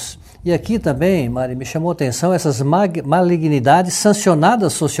Deus. E aqui também, Mari, me chamou a atenção essas malignidades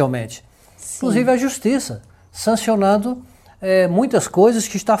sancionadas socialmente. Sim. Inclusive a justiça, sancionando muitas coisas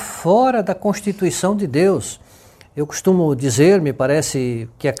que estão fora da Constituição de Deus. Eu costumo dizer, me parece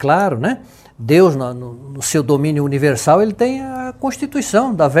que é claro, né? Deus, no seu domínio universal, ele tem a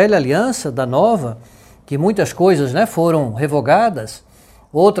Constituição da velha aliança, da nova, que muitas coisas, né, foram revogadas,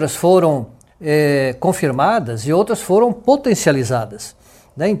 outras foram confirmadas e outras foram potencializadas.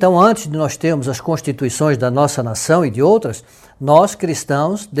 Né? Então, antes de nós termos as constituições da nossa nação e de outras, nós,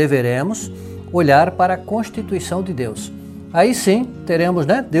 cristãos, deveremos olhar para a Constituição de Deus. Aí sim, teremos,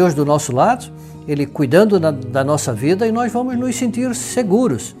 né, Deus do nosso lado, Ele cuidando da nossa vida, e nós vamos nos sentir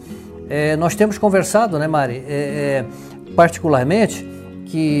seguros. Nós temos conversado, né, Mari, particularmente,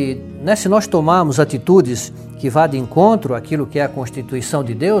 que, né, se nós tomarmos atitudes que vá de encontro àquilo que é a Constituição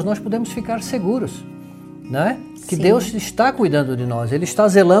de Deus, nós podemos ficar seguros, né? Que Sim. Deus está cuidando de nós, Ele está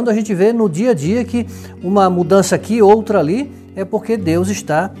zelando. A gente vê no dia a dia que uma mudança aqui, outra ali, é porque Deus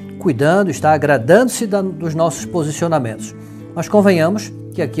está cuidando, está agradando-se dos nossos posicionamentos. Mas convenhamos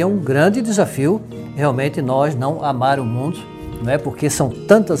que aqui é um grande desafio, realmente, nós não amar o mundo, não é? Porque são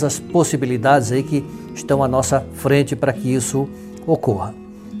tantas as possibilidades aí que estão à nossa frente para que isso ocorra.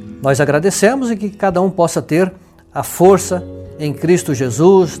 Nós agradecemos e que cada um possa ter a força em Cristo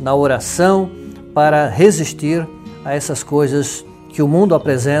Jesus, na oração, para resistir a essas coisas que o mundo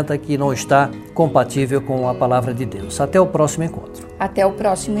apresenta que não está compatível com a palavra de Deus. Até o próximo encontro. Até o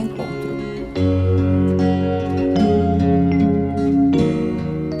próximo encontro.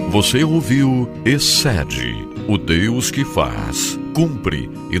 Você ouviu Excede, o Deus que faz, cumpre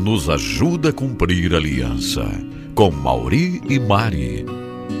e nos ajuda a cumprir a aliança. Com Mauri e Mari.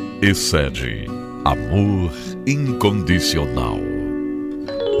 Excede, amor incondicional.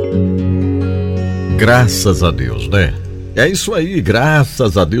 Graças a Deus, né? É isso aí,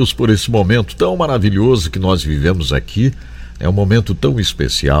 graças a Deus por esse momento tão maravilhoso que nós vivemos aqui. É um momento tão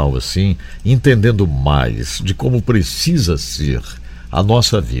especial assim, entendendo mais de como precisa ser a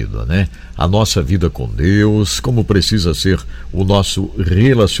nossa vida, né? A nossa vida com Deus, como precisa ser o nosso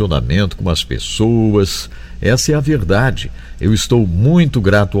relacionamento com as pessoas. Essa é a verdade. Eu estou muito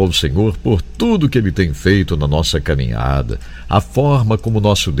grato ao Senhor por tudo que Ele tem feito na nossa caminhada, a forma como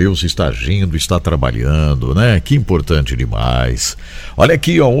nosso Deus está agindo, está trabalhando, né? Que importante demais. Olha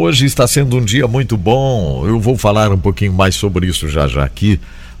aqui, ó, hoje está sendo um dia muito bom. Eu vou falar um pouquinho mais sobre isso já aqui,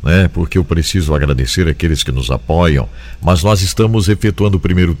 né? Porque eu preciso agradecer aqueles que nos apoiam, mas nós estamos efetuando o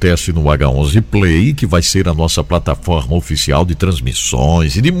primeiro teste no H11 Play, que vai ser a nossa plataforma oficial de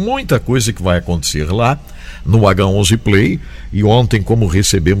transmissões e de muita coisa que vai acontecer lá no H11 Play. E ontem, como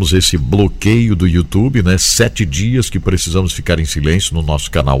recebemos esse bloqueio do YouTube, né, 7 dias que precisamos ficar em silêncio no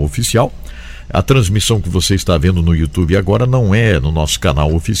nosso canal oficial, a transmissão que você está vendo no YouTube agora não é no nosso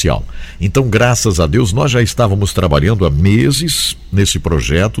canal oficial. Então, graças a Deus, nós já estávamos trabalhando há meses nesse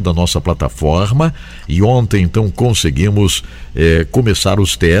projeto da nossa plataforma, e ontem, então, conseguimos começar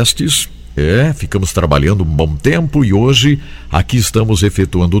os testes. Ficamos trabalhando um bom tempo e hoje aqui estamos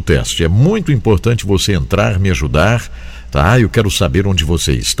efetuando o teste. É muito importante você entrar, me ajudar, tá? Eu quero saber onde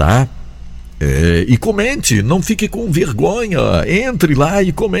você está. E comente, não fique com vergonha, entre lá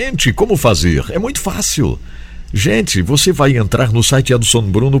e comente como fazer, é muito fácil. Gente, você vai entrar no site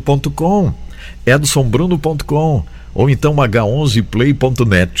edsonbruno.com, edsonbruno.com, ou então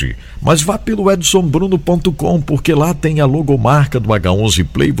h11play.net. Mas vá pelo edsonbruno.com, porque lá tem a logomarca do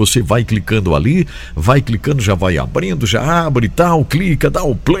H11play. Você vai clicando ali, vai clicando, já vai abrindo, já abre e tal, clica, dá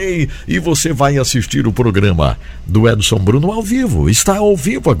o play e você vai assistir o programa do Edson Bruno ao vivo. Está ao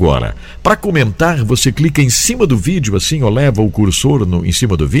vivo agora. Para comentar, você clica em cima do vídeo, assim, ó, leva o cursor em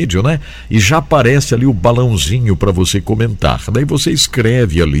cima do vídeo, né? E já aparece ali o balãozinho para você comentar. Daí você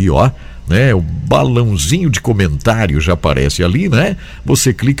escreve ali, ó, né? O balãozinho de comentário já aparece ali, né?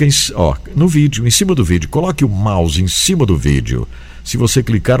 Você clica no vídeo, em cima do vídeo, coloque o mouse em cima do vídeo. Se você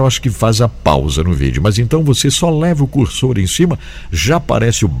clicar, eu acho que faz a pausa no vídeo, mas então você só leva o cursor em cima, já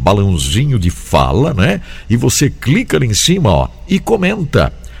aparece o balãozinho de fala, né? E você clica ali em cima, ó, e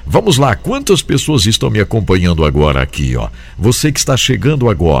comenta. Vamos lá, quantas pessoas estão me acompanhando agora aqui, ó? Você que está chegando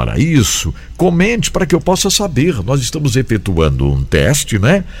agora, isso, comente para que eu possa saber. Nós estamos efetuando um teste,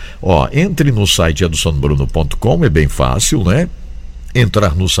 né? Ó, entre no site edsonbruno.com, é bem fácil, né?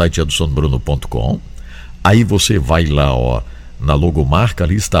 Entrar no site edsonbruno.com, aí você vai lá, ó, na logomarca,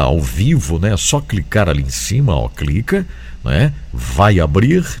 ali está ao vivo, né? É só clicar ali em cima, ó, clica, né? Vai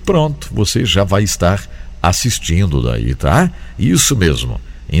abrir, pronto, você já vai estar assistindo daí, tá? Isso mesmo.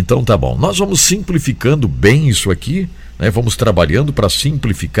 Então tá bom, nós vamos simplificando bem isso aqui, né? Vamos trabalhando para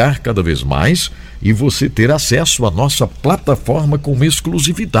simplificar cada vez mais e você ter acesso à nossa plataforma com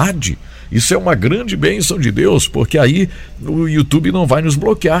exclusividade. Isso é uma grande bênção de Deus, porque aí o YouTube não vai nos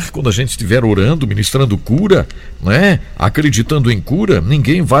bloquear quando a gente estiver orando, ministrando cura, né? Acreditando em cura.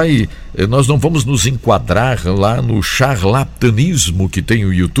 Nós não vamos nos enquadrar lá no charlatanismo que tem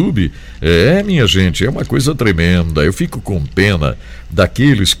o YouTube. Minha gente, é uma coisa tremenda. Eu fico com pena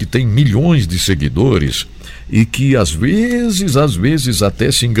daqueles que têm milhões de seguidores e que às vezes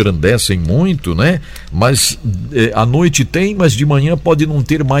até se engrandecem muito, né? Mas à noite tem, mas de manhã pode não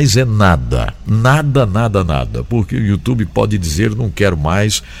ter mais nada, porque o YouTube pode dizer não quero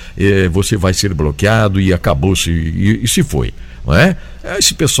mais, você vai ser bloqueado e acabou-se, e se foi, não é?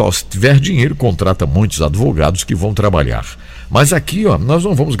 Esse pessoal, se tiver dinheiro, contrata muitos advogados que vão trabalhar, mas aqui, ó, nós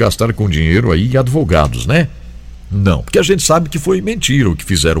não vamos gastar com dinheiro aí advogados, né? Não, porque a gente sabe que foi mentira o que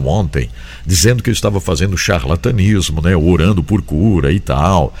fizeram ontem, dizendo que eu estava fazendo charlatanismo, né, orando por cura e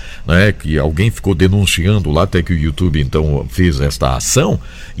tal, né, que alguém ficou denunciando lá, até que o YouTube então fez esta ação,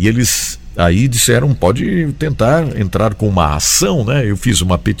 e eles aí disseram, pode tentar entrar com uma ação, né? Eu fiz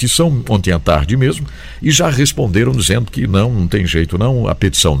uma petição ontem à tarde mesmo, e já responderam dizendo que não tem jeito não, a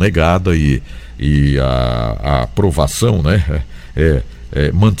petição negada e a aprovação, né,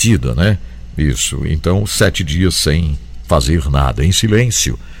 é mantida, né? Isso, então 7 dias sem fazer nada, em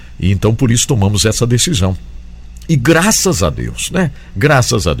silêncio. E então por isso tomamos essa decisão. E graças a Deus, né?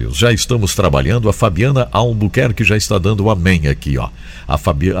 Graças a Deus, já estamos trabalhando. A Fabiana Albuquerque já está dando um amém aqui, ó. A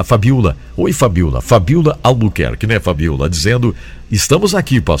Fabiola, oi Fabiola Albuquerque, né, Fabiola? Dizendo, estamos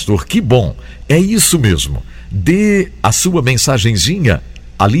aqui, pastor, que bom. É isso mesmo. Dê a sua mensagenzinha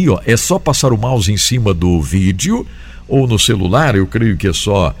ali, ó. É só passar o mouse em cima do vídeo ou no celular, eu creio que é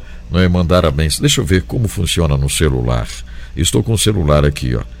só... Não é mandar a mensagem. Deixa eu ver como funciona no celular. Estou com o celular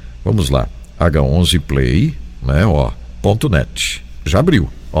aqui, ó. Vamos lá. H11play, né, ó, .net. Já abriu,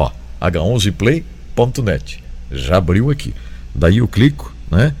 ó. H11play.net. Já abriu aqui. Daí eu clico,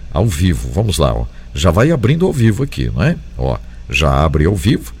 né, ao vivo. Vamos lá, ó. Já vai abrindo ao vivo aqui, não é? Ó, já abre ao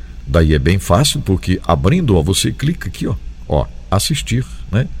vivo. Daí é bem fácil, porque abrindo, ó, você clica aqui, ó, assistir,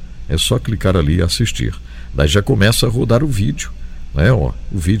 né? É só clicar ali e assistir. Daí já começa a rodar o vídeo. Né, ó,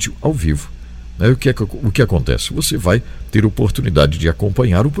 o vídeo ao vivo, né? O que acontece? Você vai ter oportunidade de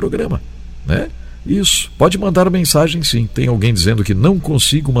acompanhar o programa, né? Isso, pode mandar mensagem sim. Tem alguém dizendo que não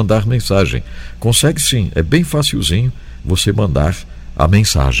consigo mandar mensagem. Consegue sim, é bem facilzinho você mandar a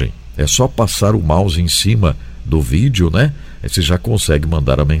mensagem. É só passar o mouse em cima do vídeo, né? Aí você já consegue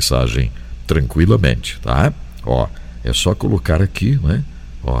mandar a mensagem tranquilamente, tá? Ó, é só colocar aqui, né?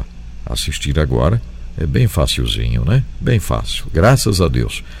 Ó, assistir agora. É bem facilzinho, né? Bem fácil, graças a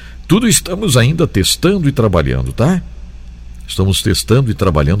Deus. Tudo estamos ainda testando e trabalhando, tá? Estamos testando e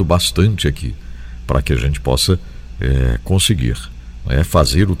trabalhando bastante aqui, para que a gente possa conseguir, né,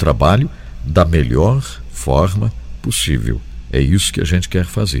 fazer o trabalho da melhor forma possível. É isso que a gente quer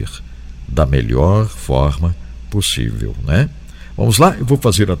fazer, da melhor forma possível, né? Vamos lá, eu vou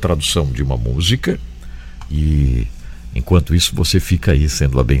fazer a tradução de uma música e... Enquanto isso, você fica aí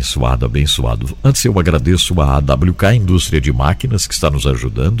sendo abençoado. Antes eu agradeço a AWK, Indústria de Máquinas, que está nos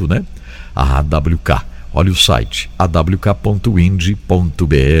ajudando, né? A AWK, olha o site, awk.ind.br,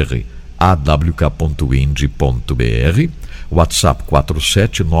 awk.ind.br, WhatsApp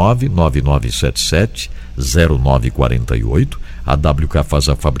 479-9977-0948. A AWK faz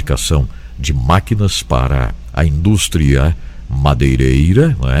a fabricação de máquinas para a indústria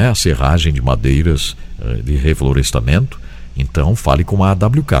madeireira, né? A serragem de madeiras de reflorestamento. Então fale com a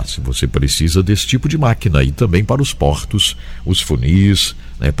AWK se você precisa desse tipo de máquina, e também para os portos, os funis,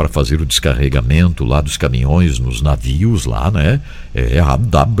 né, para fazer o descarregamento lá dos caminhões nos navios lá, né? É a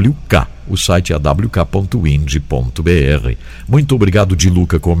AWK. O site é awk.ind.br. Muito obrigado,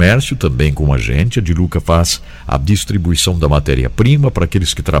 Diluca Comércio, também com a gente. A Diluca faz a distribuição da matéria-prima para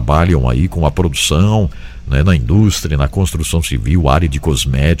aqueles que trabalham aí com a produção, né, na indústria, na construção civil, área de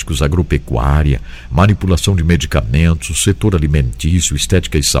cosméticos, agropecuária, manipulação de medicamentos, setor alimentício,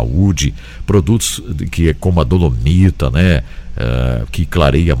 estética e saúde, produtos que como a dolomita, né? Que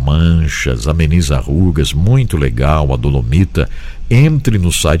clareia manchas, ameniza rugas, muito legal a dolomita. Entre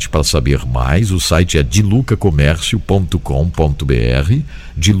no site para saber mais. O site é dilucacomércio.com.br,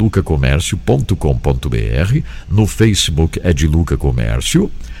 dilucacomércio.com.br. No Facebook é Diluca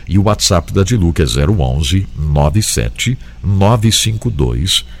Comércio, e o WhatsApp da Diluca é 011 97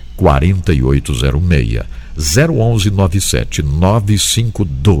 952 4806. 011 97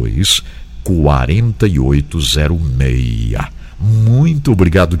 952 4806. Muito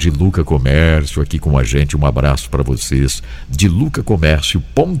obrigado, Diluca Comércio, aqui com a gente. Um abraço para vocês.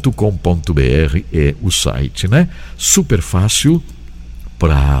 dilucacomércio.com.br é o site, né? Super fácil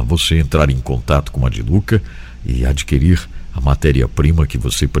para você entrar em contato com a Diluca e adquirir a matéria-prima que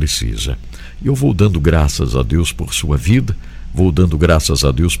você precisa. E eu vou dando graças a Deus por sua vida, vou dando graças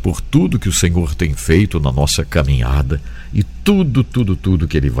a Deus por tudo que o Senhor tem feito na nossa caminhada e tudo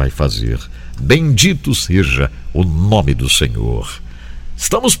que Ele vai fazer. Bendito seja o nome do Senhor.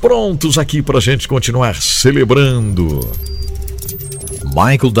 Estamos prontos aqui para a gente continuar celebrando.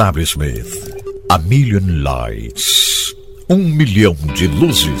 Michael W. Smith, A Million Lights, 1 milhão de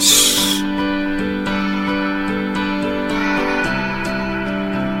luzes.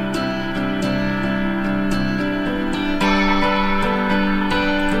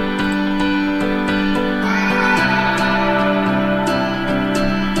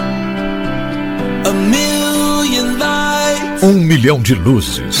 Um milhão de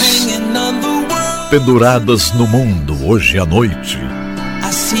luzes penduradas no mundo hoje à noite.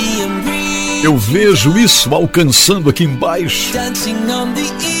 Eu vejo isso alcançando aqui embaixo,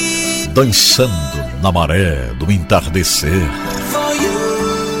 dançando na maré do entardecer.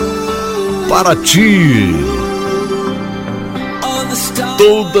 Para ti,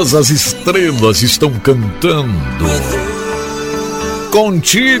 todas as estrelas estão cantando.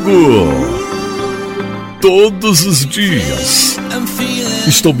 Contigo, todos os dias,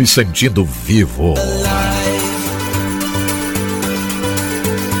 estou me sentindo vivo.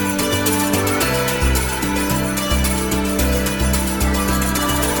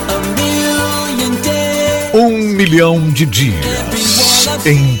 Um milhão de dias,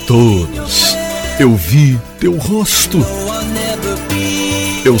 em todos, eu vi teu rosto.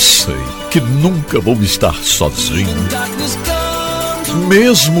 Eu sei que nunca vou estar sozinho.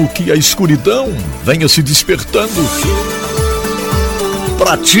 Mesmo que a escuridão venha se despertando,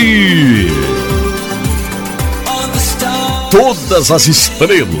 para ti, todas as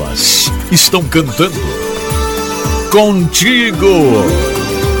estrelas estão cantando. Contigo,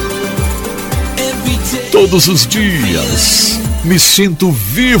 todos os dias, me sinto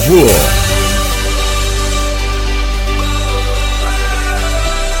vivo.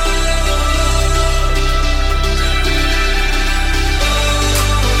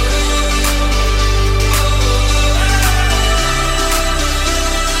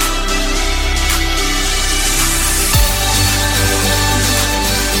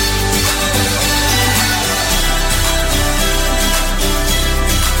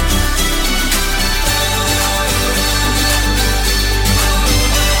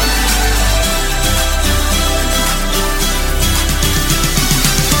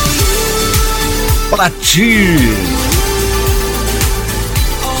 Para ti,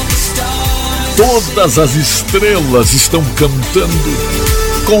 todas as estrelas estão cantando.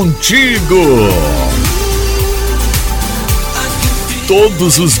 Contigo,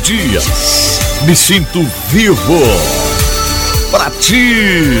 todos os dias, me sinto vivo. Para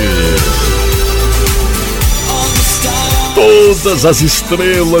ti, todas as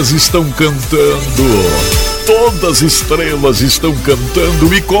estrelas estão cantando. Todas as estrelas estão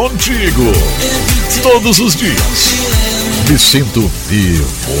cantando, e contigo, todos os dias, me sinto vivo.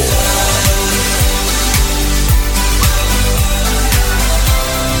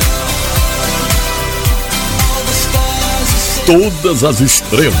 Todas as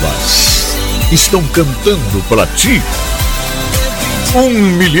estrelas estão cantando para ti. 1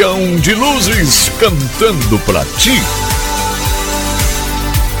 milhão de luzes cantando para ti.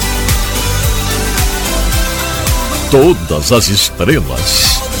 Todas as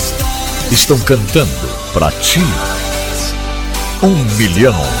estrelas estão cantando pra ti. 1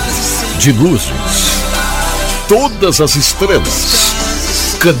 milhão de luzes. Todas as estrelas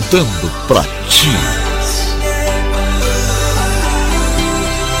cantando pra ti.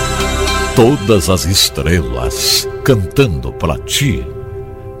 Todas as estrelas cantando pra ti.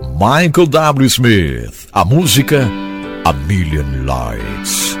 Michael W. Smith, a música A Million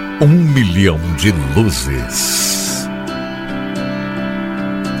Lights, 1 milhão de luzes.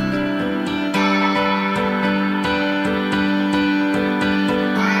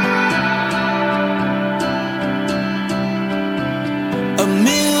 A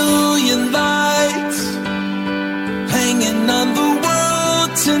million lights hanging on the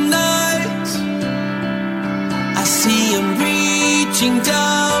world tonight. I see him reaching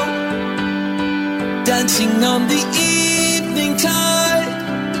down, dancing on the evening tide.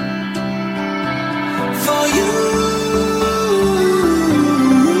 For you,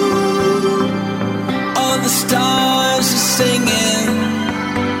 all the stars are singing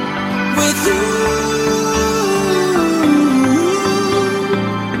with you.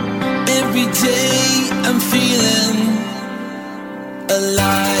 Every day I'm feeling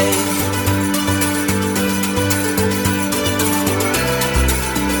alive.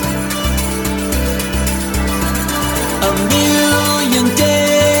 A million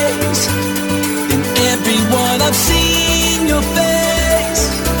days, in everyone I've seen your face.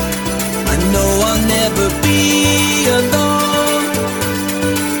 I know I'll never be alone.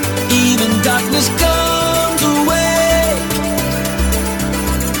 Even darkness comes away.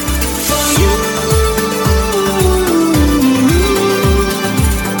 For you,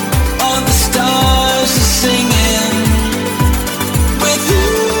 all the stars are singing with you.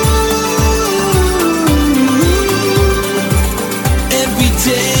 Every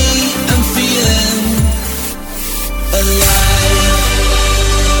day I'm feeling alive.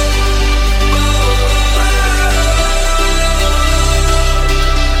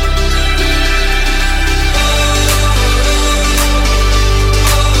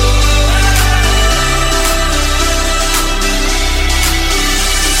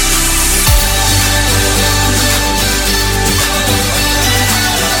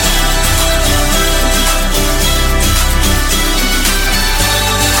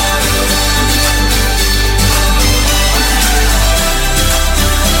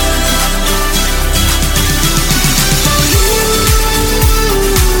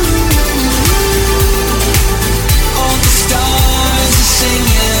 All the stars are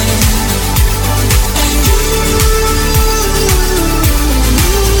singing, and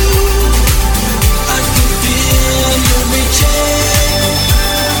I can feel you reaching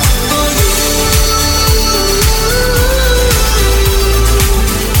for you.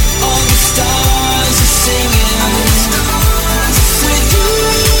 All the stars are singing with you.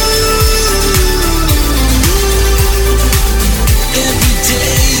 Every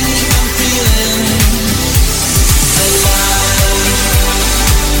day I'm feeling alive.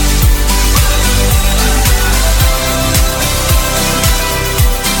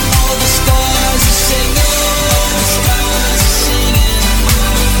 All the stars are singing,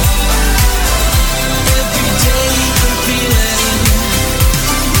 every day I'm feeling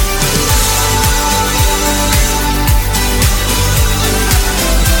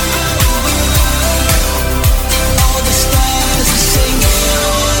all the stars are singing,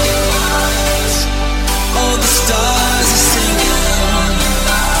 all the stars are singing,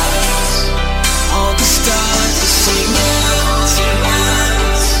 all the stars are singing.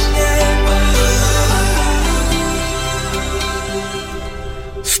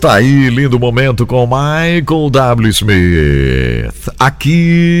 Está aí, lindo momento com Michael W. Smith,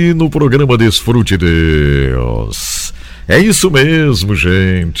 aqui no programa Desfrute Deus. É isso mesmo,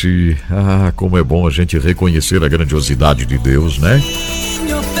 gente. Ah, como é bom a gente reconhecer a grandiosidade de Deus, né?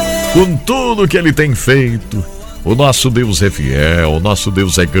 Com tudo que Ele tem feito, o nosso Deus é fiel, o nosso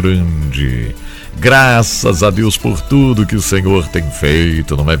Deus é grande. Graças a Deus por tudo que o Senhor tem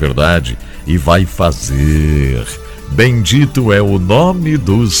feito, não é verdade? E vai fazer. Bendito é o nome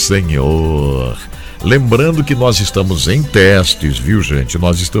do Senhor. Lembrando que nós estamos em testes, viu, gente?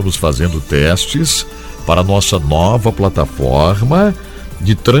 Nós estamos fazendo testes para a nossa nova plataforma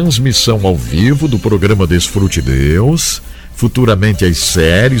de transmissão ao vivo do programa Desfrute Deus. Futuramente as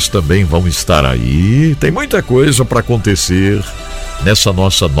séries também vão estar aí. Tem muita coisa para acontecer nessa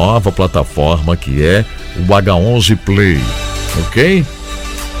nossa nova plataforma que é o H11 Play, ok?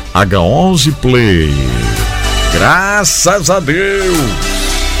 H11 Play. Graças a Deus!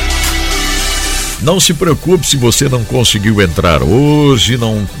 Não se preocupe se você não conseguiu entrar hoje,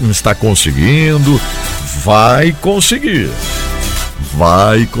 não está conseguindo. vai conseguir.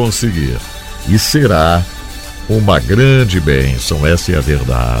 Vai conseguir. E será uma grande bênção, essa é a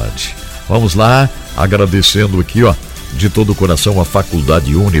verdade. Vamos lá, agradecendo aqui, ó, de todo o coração a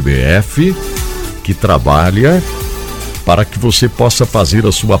Faculdade UniBF, que trabalha para que você possa fazer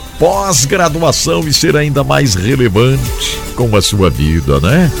a sua pós-graduação e ser ainda mais relevante com a sua vida,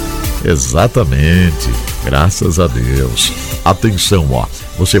 né? Exatamente, graças a Deus. Atenção, ó,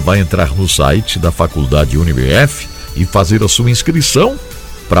 você vai entrar no site da Faculdade UniBF e fazer a sua inscrição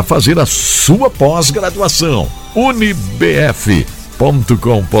para fazer a sua pós-graduação. unibf.com.br,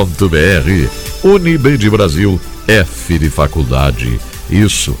 Unib de Brasil, F de faculdade.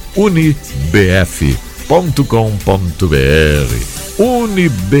 Isso, unibf.com.br,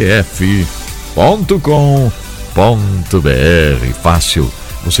 unibf.com.br. Fácil,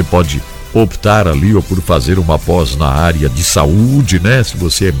 você pode optar ali ou por fazer uma pós na área de saúde, né? Se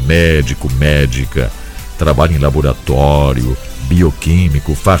você é médico, médica, trabalha em laboratório,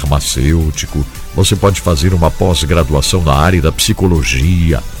 bioquímico, farmacêutico, você pode fazer uma pós-graduação na área da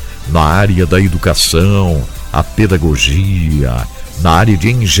psicologia, na área da educação, a pedagogia, na área de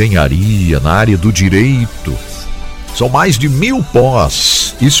engenharia, na área do direito. São mais de 1000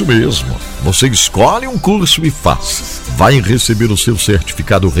 pós, isso mesmo. Você escolhe um curso e faz. Vai receber o seu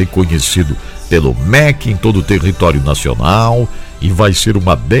certificado reconhecido pelo MEC em todo o território nacional e vai ser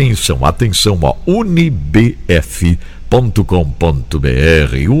uma bênção. Atenção, ó, unibf.com.br,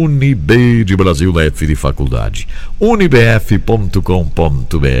 Unib de Brasil, F de faculdade, unibf.com.br.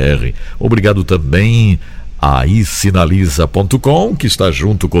 Obrigado também a iSinaliza.com, que está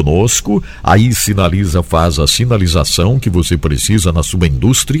junto conosco. A iSinaliza faz a sinalização que você precisa na sua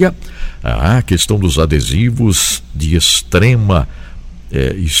indústria. A questão dos adesivos de extrema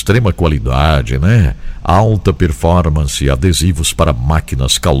qualidade, né? Alta performance, adesivos para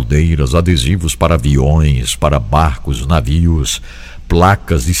máquinas, caldeiras, adesivos para aviões, para barcos, navios,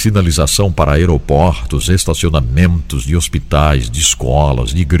 placas de sinalização para aeroportos, estacionamentos de hospitais, de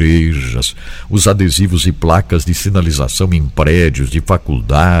escolas, de igrejas, os adesivos e placas de sinalização em prédios de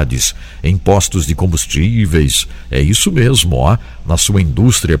faculdades, em postos de combustíveis. É isso mesmo, ó. Na sua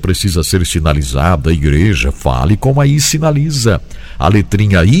indústria precisa ser sinalizada a igreja, fale com a iSinaliza. A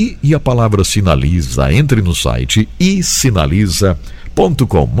letrinha I e a palavra sinaliza. Entre no site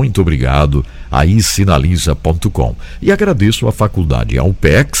iSinaliza.com. Muito obrigado a iSinaliza.com. E agradeço à Faculdade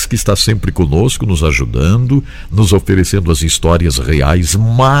Alpex, que está sempre conosco, nos ajudando, nos oferecendo as histórias reais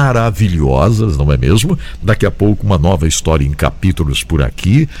maravilhosas, não é mesmo? Daqui a pouco uma nova história em capítulos por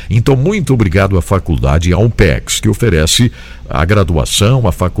aqui. Então, muito obrigado à Faculdade Alpex, que oferece a graduação,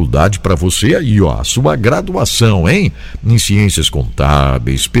 a faculdade para você aí, ó, a sua graduação, hein? Em ciências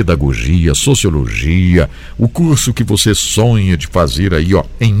contábeis, pedagogia, sociologia, o curso que você sonha de fazer aí, ó,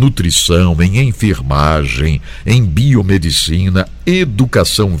 em nutrição, em enfermagem, em biomedicina,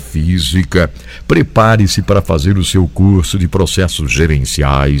 educação física. Prepare-se para fazer o seu curso de processos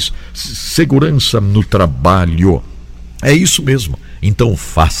gerenciais, segurança no trabalho. É isso mesmo. Então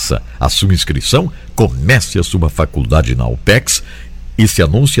faça a sua inscrição, comece a sua faculdade na Alpex. Esse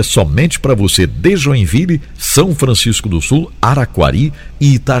anúncio é somente para você de Joinville, São Francisco do Sul, Araquari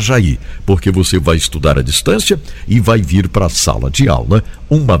e Itajaí, porque você vai estudar à distância e vai vir para a sala de aula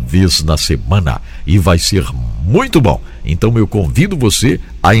uma vez na semana e vai ser muito bom. Então eu convido você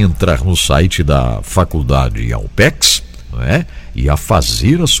a entrar no site da Faculdade Alpex, né? E a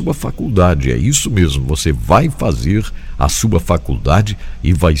fazer a sua faculdade. É isso mesmo, você vai fazer a sua faculdade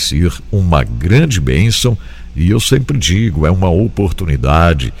e vai ser uma grande bênção. E eu sempre digo, é uma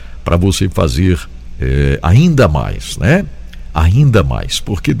oportunidade para você fazer ainda mais, né? Ainda mais,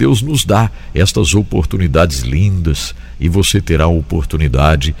 porque Deus nos dá estas oportunidades lindas e você terá a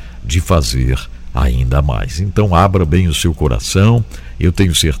oportunidade de fazer ainda mais. Então abra bem o seu coração, eu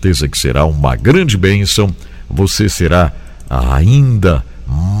tenho certeza que será uma grande bênção. Você será ainda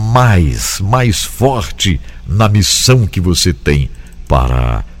mais forte na missão que você tem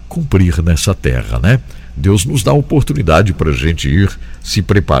para cumprir nessa terra, né? Deus nos dá a oportunidade para a gente ir se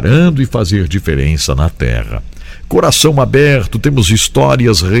preparando e fazer diferença na terra. Coração aberto, temos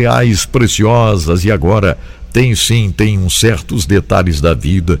histórias reais preciosas e agora tem uns certos detalhes da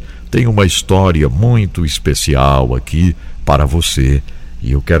vida. Tem uma história muito especial aqui para você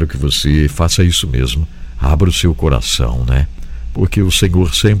e eu quero que você faça isso mesmo. Abra o seu coração, né? Porque o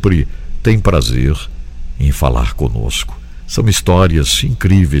Senhor sempre tem prazer em falar conosco. São histórias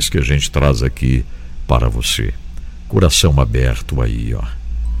incríveis que a gente traz aqui para você. Coração aberto aí, ó.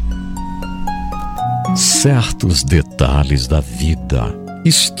 Certos detalhes da vida.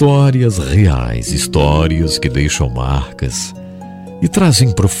 Histórias reais, histórias que deixam marcas e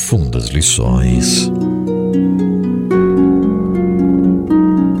trazem profundas lições.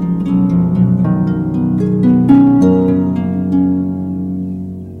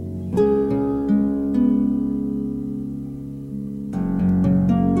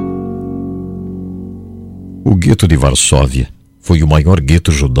 gueto de Varsóvia foi o maior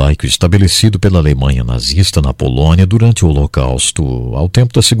gueto judaico estabelecido pela Alemanha nazista na Polônia durante o Holocausto, ao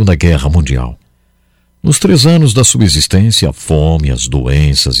tempo da Segunda Guerra Mundial. Nos 3 anos da sua existência, a fome, as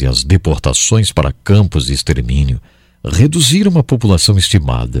doenças e as deportações para campos de extermínio reduziram a população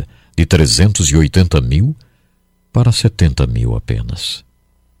estimada de 380 mil para 70 mil apenas.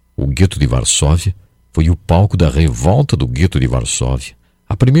 O gueto de Varsóvia foi o palco da revolta do gueto de Varsóvia,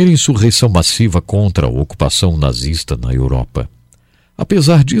 a primeira insurreição massiva contra a ocupação nazista na Europa.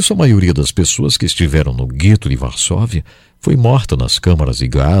 Apesar disso, a maioria das pessoas que estiveram no gueto de Varsóvia foi morta nas câmaras de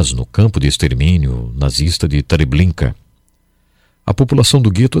gás no campo de extermínio nazista de Treblinka. A população do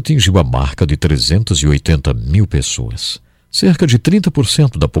gueto atingiu a marca de 380 mil pessoas, cerca de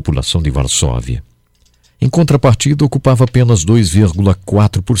 30% da população de Varsóvia. Em contrapartida, ocupava apenas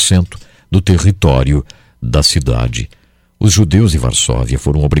 2,4% do território da cidade. Os judeus de Varsóvia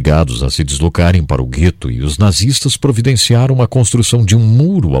foram obrigados a se deslocarem para o gueto e os nazistas providenciaram a construção de um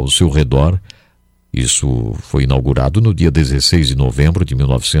muro ao seu redor. Isso foi inaugurado no dia 16 de novembro de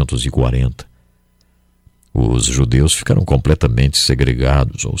 1940. Os judeus ficaram completamente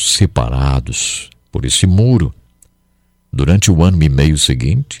segregados ou separados por esse muro. Durante o ano e meio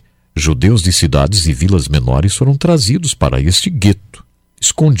seguinte, judeus de cidades e vilas menores foram trazidos para este gueto,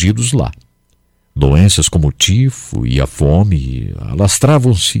 escondidos lá. Doenças como o tifo e a fome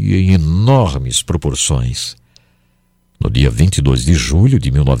alastravam-se em enormes proporções. No dia 22 de julho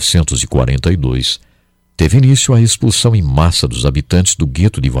de 1942, teve início a expulsão em massa dos habitantes do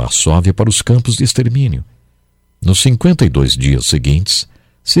gueto de Varsóvia para os campos de extermínio. Nos 52 dias seguintes,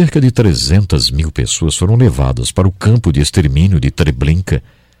 cerca de 300 mil pessoas foram levadas para o campo de extermínio de Treblinka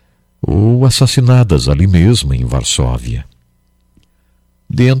ou assassinadas ali mesmo em Varsóvia.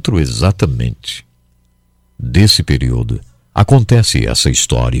 Dentro exatamente desse período acontece essa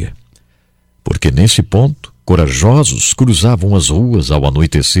história, porque nesse ponto corajosos cruzavam as ruas ao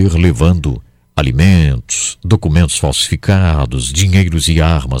anoitecer levando alimentos, documentos falsificados, dinheiros e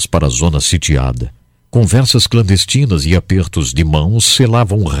armas para a zona sitiada. Conversas clandestinas e apertos de mãos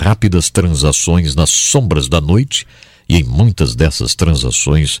selavam rápidas transações nas sombras da noite e em muitas dessas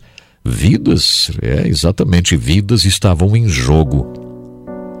transações vidas estavam em jogo.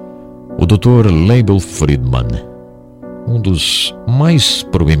 O Dr. Leibel Friedman, um dos mais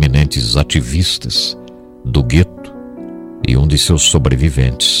proeminentes ativistas do gueto e um de seus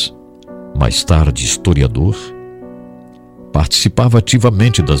sobreviventes, mais tarde historiador, participava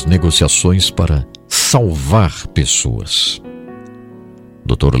ativamente das negociações para salvar pessoas.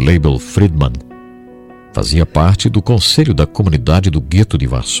 Dr. Leibel Friedman fazia parte do conselho da comunidade do gueto de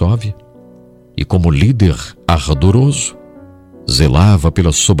Varsóvia e, como líder ardoroso, zelava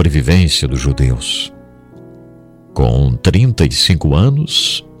pela sobrevivência dos judeus. Com 35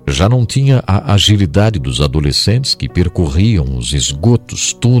 anos, já não tinha a agilidade dos adolescentes que percorriam os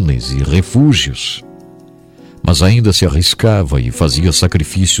esgotos, túneis e refúgios, mas ainda se arriscava e fazia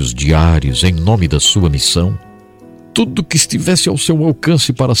sacrifícios diários em nome da sua missão. Tudo que estivesse ao seu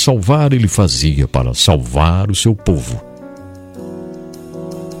alcance para salvar, ele fazia para salvar o seu povo.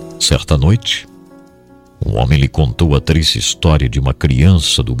 Certa noite, um homem lhe contou a triste história de uma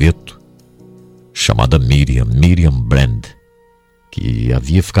criança do gueto, chamada Miriam Brand, que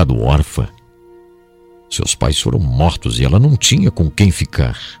havia ficado órfã. Seus pais foram mortos e ela não tinha com quem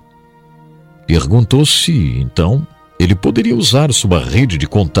ficar. Perguntou se, então, ele poderia usar sua rede de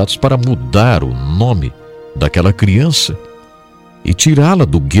contatos para mudar o nome daquela criança e tirá-la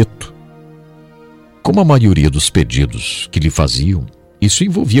do gueto. Como a maioria dos pedidos que lhe faziam, isso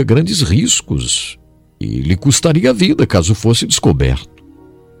envolvia grandes riscos e lhe custaria a vida caso fosse descoberto.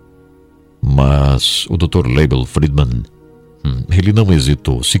 Mas o Dr. Leibel Friedman, ele não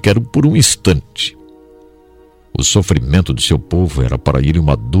hesitou sequer por um instante. O sofrimento de seu povo era para ele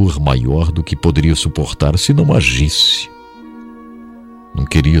uma dor maior do que poderia suportar se não agisse. Não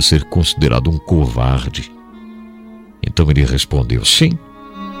queria ser considerado um covarde. Então ele respondeu: sim,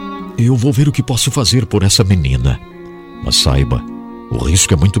 eu vou ver o que posso fazer por essa menina. Mas saiba, o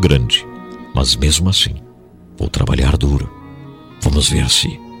risco é muito grande. Mas mesmo assim, vou trabalhar duro. Vamos ver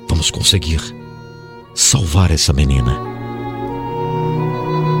se vamos conseguir salvar essa menina.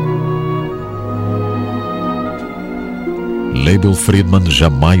 Leibel Friedman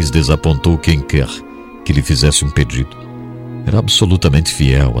jamais desapontou quem quer que lhe fizesse um pedido. Era absolutamente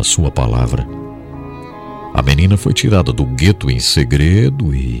fiel à sua palavra. A menina foi tirada do gueto em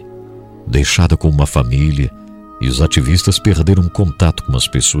segredo e deixada com uma família, e os ativistas perderam contato com as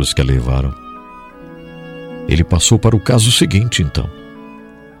pessoas que a levaram. Ele passou para o caso seguinte, então.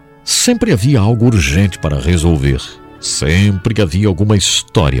 Sempre havia algo urgente para resolver. Sempre havia alguma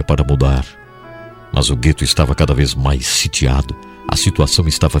história para mudar. Mas o gueto estava cada vez mais sitiado. A situação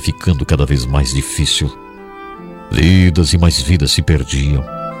estava ficando cada vez mais difícil. Vidas e mais vidas se perdiam.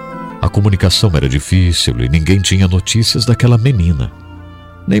 A comunicação era difícil e ninguém tinha notícias daquela menina.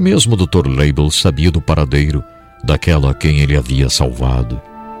 Nem mesmo o Dr. Label sabia do paradeiro daquela a quem ele havia salvado.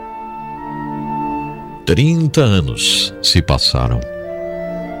 30 anos se passaram.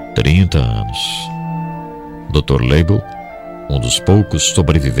 30 anos. Dr. Label, um dos poucos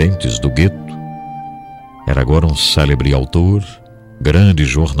sobreviventes do gueto, era agora um célebre autor, grande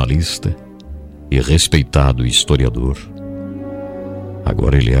jornalista e respeitado historiador.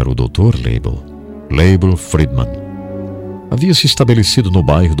 Agora ele era o Dr. Label Friedman. Havia se estabelecido no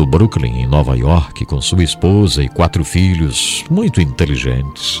bairro do Brooklyn, em Nova York, com sua esposa e 4 filhos muito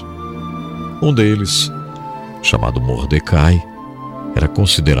inteligentes. Um deles, chamado Mordecai, era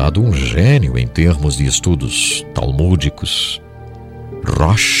considerado um gênio em termos de estudos talmúdicos.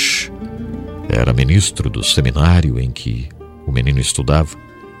 Rosh era ministro do seminário em que o menino estudava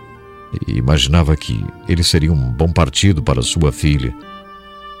e imaginava que ele seria um bom partido para sua filha.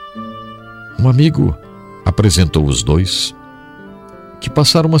 Um amigo apresentou os dois, que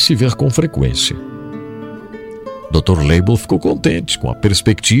passaram a se ver com frequência. Dr. Label ficou contente com a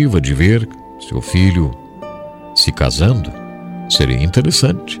perspectiva de ver seu filho se casando. Seria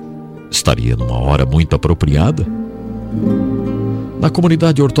interessante. Estaria numa hora muito apropriada. Na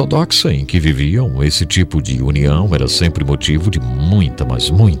comunidade ortodoxa em que viviam, esse tipo de união era sempre motivo de muita, mas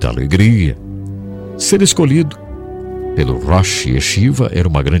muita alegria. Ser escolhido pelo Rosh Yeshiva era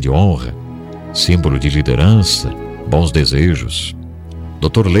uma grande honra, símbolo de liderança, bons desejos.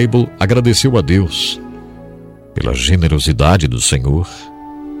 Dr. Label agradeceu a Deus pela generosidade do Senhor.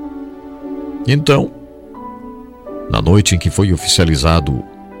 Então, na noite em que foi oficializado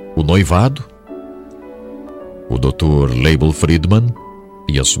o noivado, o Dr. Label Friedman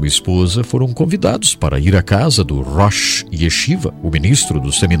e a sua esposa foram convidados para ir à casa do Rosh Yeshiva, o ministro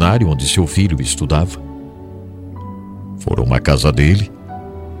do seminário onde seu filho estudava. Foram à casa dele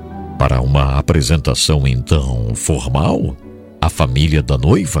para uma apresentação então formal à família da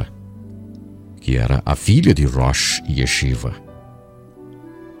noiva, que era a filha de Rosh Yeshiva.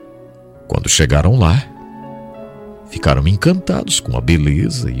 Quando chegaram lá, ficaram encantados com a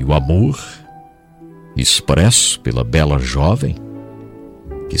beleza e o amor expresso pela bela jovem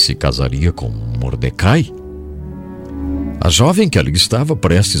que se casaria com Mordecai. A jovem que ali estava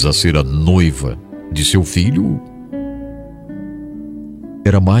prestes a ser a noiva de seu filho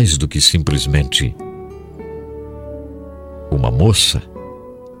era mais do que simplesmente uma moça.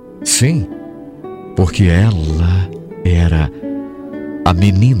 Sim, porque ela era a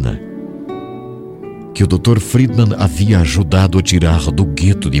menina que o Dr. Friedman havia ajudado a tirar do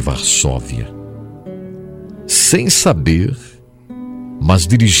gueto de Varsóvia. Sem saber, mas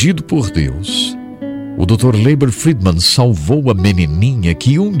dirigido por Deus, o Dr. Label Friedman salvou a menininha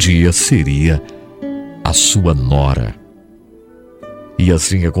que um dia seria a sua nora. E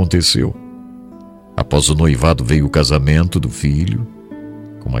assim aconteceu. Após o noivado veio o casamento do filho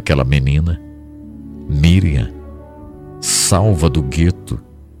com aquela menina, Miriam, salva do gueto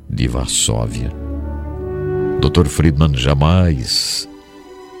de Varsóvia. Dr. Friedman jamais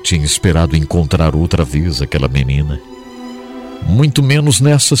tinha esperado encontrar outra vez aquela menina, muito menos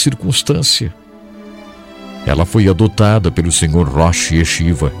nessa circunstância. Ela foi adotada pelo Sr. Rosh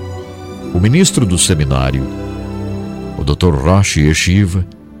Yeshiva, o ministro do seminário. O Dr. Rosh Yeshiva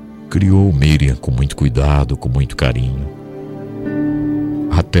criou Miriam com muito cuidado, com muito carinho.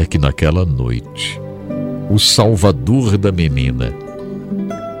 Até que naquela noite, o salvador da menina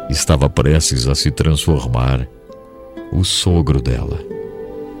estava prestes a se transformar o sogro dela.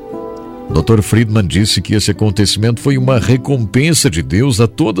 Dr. Friedman disse que esse acontecimento foi uma recompensa de Deus a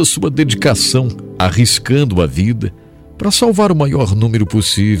toda a sua dedicação, arriscando a vida para salvar o maior número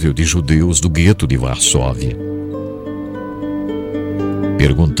possível de judeus do gueto de Varsóvia.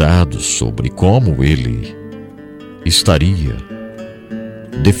 Perguntado sobre como ele estaria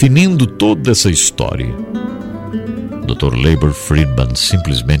definindo toda essa história, Dr. Label Friedman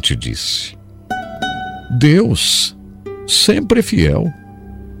simplesmente disse: Deus sempre é fiel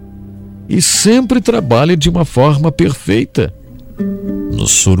e sempre trabalha de uma forma perfeita,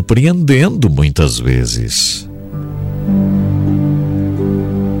 nos surpreendendo muitas vezes.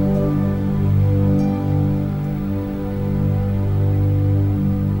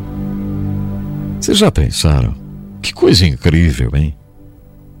 Vocês já pensaram? Que coisa incrível, hein?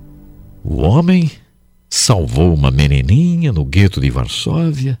 O homem salvou uma menininha no gueto de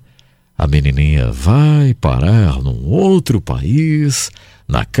Varsóvia. A menininha vai parar num outro país,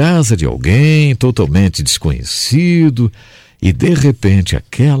 na casa de alguém totalmente desconhecido, E de repente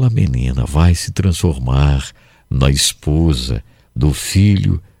aquela menina vai se transformar na esposa do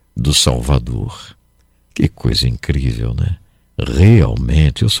Filho do Salvador. Que coisa incrível, né?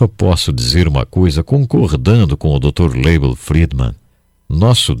 Realmente, eu só posso dizer uma coisa concordando com o Dr. Label Friedman.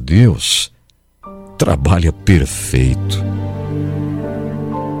 Nosso Deus trabalha perfeito.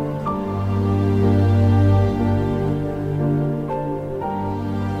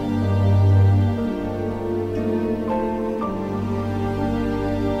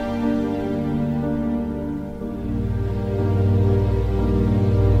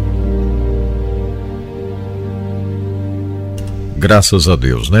 Graças a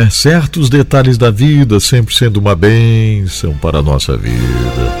Deus, né? Certos detalhes da vida sempre sendo uma bênção para a nossa vida.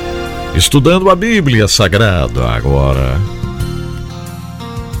 Estudando a Bíblia Sagrada agora.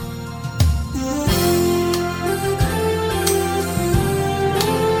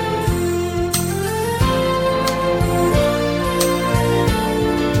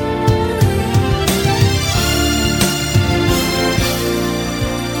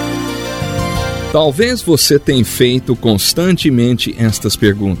 Talvez você tenha feito constantemente estas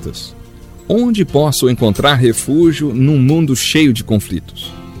perguntas. Onde posso encontrar refúgio num mundo cheio de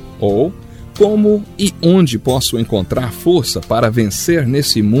conflitos? Ou, como e onde posso encontrar força para vencer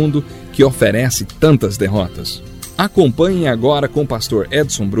nesse mundo que oferece tantas derrotas? Acompanhe agora com o pastor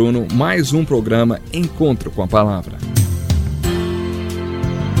Edson Bruno mais um programa Encontro com a Palavra.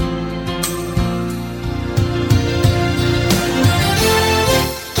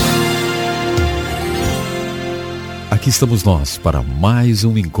 Aqui estamos nós para mais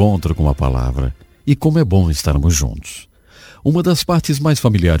um encontro com a palavra. E como é bom estarmos juntos. Uma das partes mais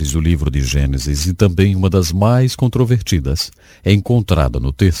familiares do livro de Gênesis e também uma das mais controvertidas é encontrada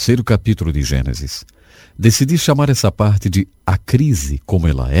no 3º capítulo de Gênesis. Decidi chamar essa parte de a crise, como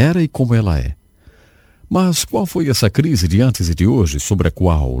ela era e como ela é. Mas qual foi essa crise de antes e de hoje sobre a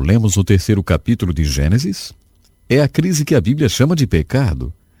qual lemos no 3º capítulo de Gênesis? É a crise que a Bíblia chama de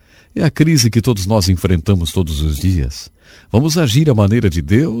pecado. É a crise que todos nós enfrentamos todos os dias. Vamos agir à maneira de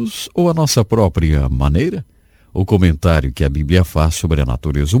Deus ou à nossa própria maneira? O comentário que a Bíblia faz sobre a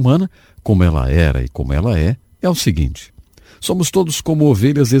natureza humana, como ela era e como ela é o seguinte. Somos todos como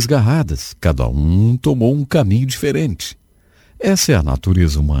ovelhas desgarradas, cada um tomou um caminho diferente. Essa é a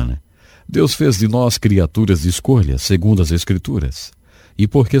natureza humana. Deus fez de nós criaturas de escolha, segundo as Escrituras. E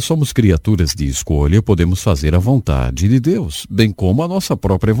porque somos criaturas de escolha, podemos fazer a vontade de Deus, bem como a nossa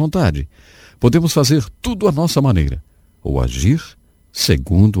própria vontade. Podemos fazer tudo à nossa maneira, ou agir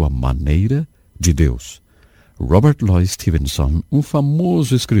segundo a maneira de Deus. Robert Louis Stevenson, um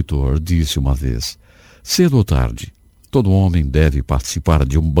famoso escritor, disse uma vez, cedo ou tarde, todo homem deve participar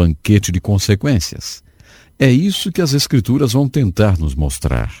de um banquete de consequências. É isso que as Escrituras vão tentar nos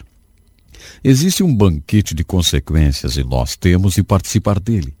mostrar. Existe um banquete de consequências e nós temos de participar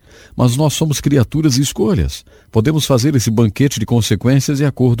dele. Mas nós somos criaturas de escolhas. Podemos fazer esse banquete de consequências de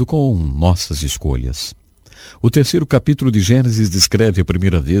acordo com nossas escolhas. O 3º capítulo de Gênesis descreve a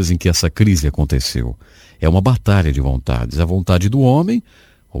primeira vez em que essa crise aconteceu. É uma batalha de vontades, a vontade do homem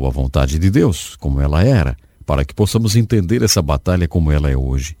ou a vontade de Deus, como ela era, para que possamos entender essa batalha como ela é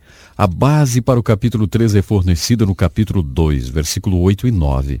hoje. A base para o capítulo 3 é fornecida no capítulo 2, versículo 8 e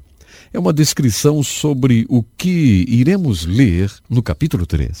 9. É uma descrição sobre o que iremos ler no capítulo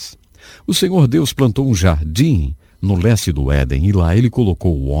 3. O Senhor Deus plantou um jardim no leste do Éden e lá ele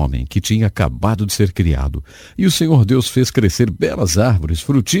colocou o homem que tinha acabado de ser criado. E o Senhor Deus fez crescer belas árvores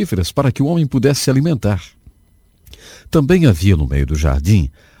frutíferas para que o homem pudesse se alimentar. Também havia no meio do jardim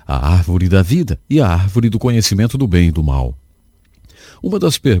a árvore da vida e a árvore do conhecimento do bem e do mal. Uma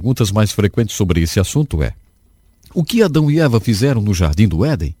das perguntas mais frequentes sobre esse assunto é: o que Adão e Eva fizeram no jardim do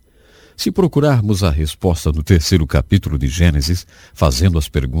Éden? Se procurarmos a resposta no 3º capítulo de Gênesis, fazendo as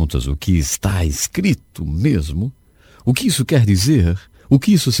perguntas o que está escrito mesmo, o que isso quer dizer, o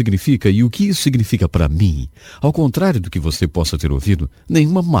que isso significa e o que isso significa para mim, ao contrário do que você possa ter ouvido,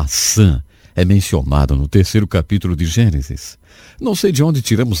 nenhuma maçã é mencionada no 3º capítulo de Gênesis. Não sei de onde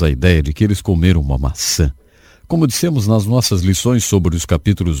tiramos a ideia de que eles comeram uma maçã. Como dissemos nas nossas lições sobre os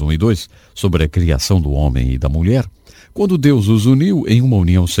capítulos 1 e 2, sobre a criação do homem e da mulher, quando Deus os uniu em uma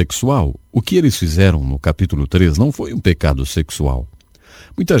união sexual, o que eles fizeram no capítulo 3 não foi um pecado sexual.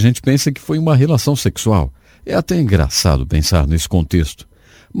 Muita gente pensa que foi uma relação sexual. É até engraçado pensar nesse contexto.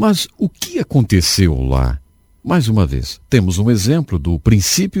 Mas o que aconteceu lá? Mais uma vez, temos um exemplo do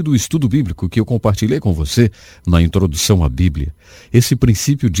princípio do estudo bíblico que eu compartilhei com você na introdução à Bíblia. Esse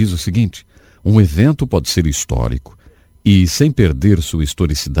princípio diz o seguinte: um evento pode ser histórico e, sem perder sua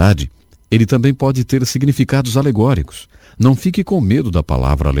historicidade, ele também pode ter significados alegóricos. Não fique com medo da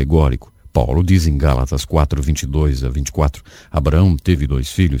palavra alegórico, Paulo diz em Gálatas 4, 22 a 24, Abraão teve 2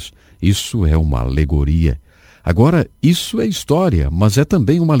 filhos. Isso é uma alegoria. Agora, isso é história, mas é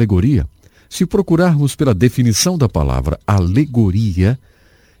também uma alegoria. Se procurarmos pela definição da palavra alegoria,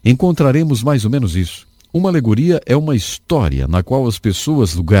 encontraremos mais ou menos isso. Uma alegoria é uma história na qual as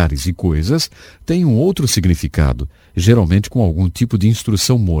pessoas, lugares e coisas têm um outro significado, geralmente com algum tipo de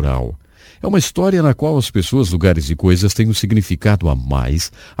instrução moral. É uma história na qual as pessoas, lugares e coisas têm um significado a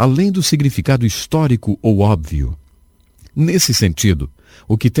mais, além do significado histórico ou óbvio. Nesse sentido,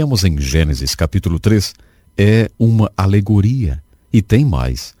 o que temos em Gênesis capítulo 3 é uma alegoria. E tem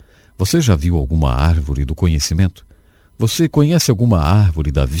mais. Você já viu alguma árvore do conhecimento? Você conhece alguma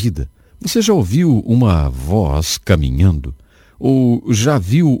árvore da vida? Você já ouviu uma voz caminhando? Ou já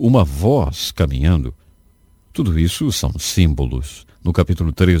viu uma voz caminhando? Tudo isso são símbolos. No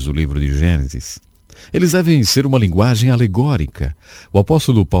capítulo 3 do livro de Gênesis. Eles devem ser uma linguagem alegórica. O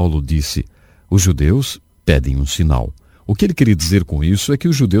apóstolo Paulo disse, os judeus pedem um sinal. O que ele queria dizer com isso é que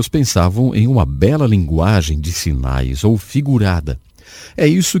os judeus pensavam em uma bela linguagem de sinais ou figurada. É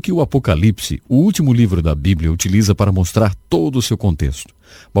isso que o Apocalipse, o último livro da Bíblia, utiliza para mostrar todo o seu contexto.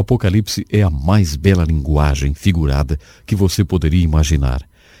 O Apocalipse é a mais bela linguagem figurada que você poderia imaginar.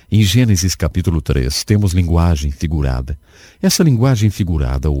 Em Gênesis capítulo 3, temos linguagem figurada. Essa linguagem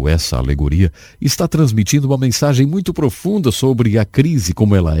figurada, ou essa alegoria, está transmitindo uma mensagem muito profunda sobre a crise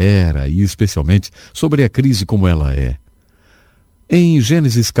como ela era, e especialmente sobre a crise como ela é. Em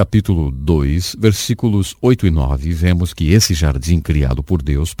Gênesis capítulo 2, versículos 8 e 9, vemos que esse jardim criado por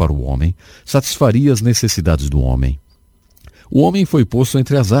Deus para o homem satisfaria as necessidades do homem. O homem foi posto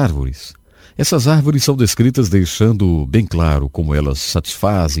entre as árvores. Essas árvores são descritas deixando bem claro como elas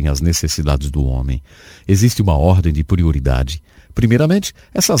satisfazem as necessidades do homem. Existe uma ordem de prioridade. Primeiramente,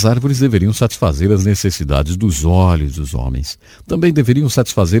 essas árvores deveriam satisfazer as necessidades dos olhos dos homens. Também deveriam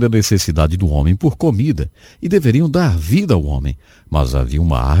satisfazer a necessidade do homem por comida e deveriam dar vida ao homem. Mas havia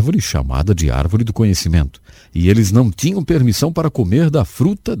uma árvore chamada de árvore do conhecimento, e eles não tinham permissão para comer da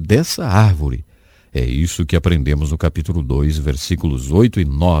fruta dessa árvore. É isso que aprendemos no capítulo 2, versículos 8 e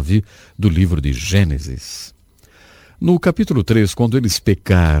 9 do livro de Gênesis. No capítulo 3, quando eles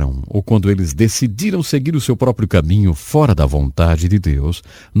pecaram, ou quando eles decidiram seguir o seu próprio caminho fora da vontade de Deus,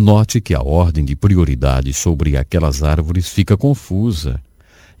 note que a ordem de prioridade sobre aquelas árvores fica confusa.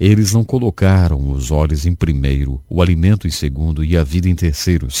 Eles não colocaram os olhos em primeiro, o alimento em segundo e a vida em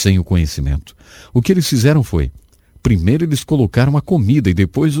terceiro, sem o conhecimento. O que eles fizeram foi, primeiro eles colocaram a comida e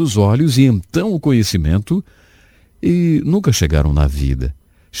depois os olhos e então o conhecimento, e nunca chegaram na vida,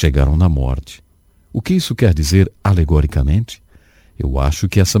 chegaram na morte. O que isso quer dizer alegoricamente? Eu acho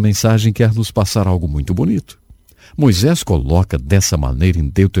que essa mensagem quer nos passar algo muito bonito. Moisés coloca dessa maneira em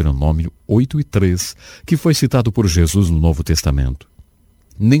Deuteronômio 8:3, que foi citado por Jesus no Novo Testamento.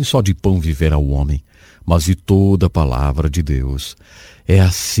 Nem só de pão viverá o homem, mas de toda a palavra de Deus. É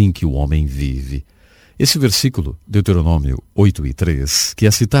assim que o homem vive. Esse versículo, Deuteronômio 8:3, que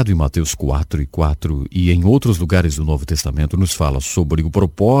é citado em Mateus 4:4 e em outros lugares do Novo Testamento, nos fala sobre o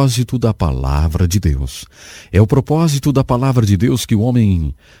propósito da palavra de Deus. É o propósito da palavra de Deus que o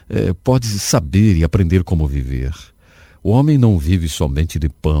homem pode saber e aprender como viver. O homem não vive somente de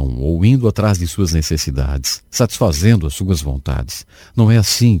pão ou indo atrás de suas necessidades, satisfazendo as suas vontades. Não é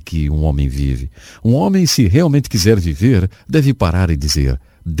assim que um homem vive. Um homem, se realmente quiser viver, deve parar e dizer: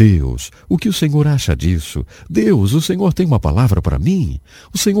 Deus, o que o Senhor acha disso? Deus, o Senhor tem uma palavra para mim?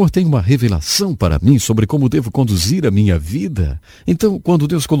 O Senhor tem uma revelação para mim sobre como devo conduzir a minha vida? Então, quando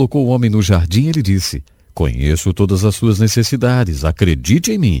Deus colocou o homem no jardim, ele disse: conheço todas as suas necessidades,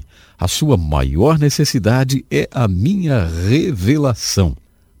 acredite em mim. A sua maior necessidade é a minha revelação.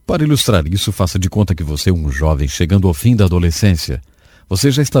 Para ilustrar isso, faça de conta que você é um jovem chegando ao fim da adolescência. Você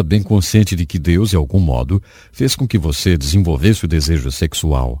já está bem consciente de que Deus, de algum modo, fez com que você desenvolvesse o desejo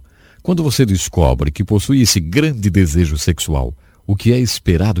sexual. Quando você descobre que possui esse grande desejo sexual, o que é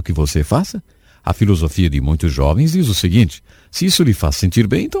esperado que você faça? A filosofia de muitos jovens diz o seguinte: se isso lhe faz sentir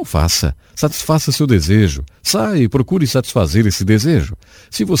bem, então faça. Satisfaça seu desejo. Saia e procure satisfazer esse desejo.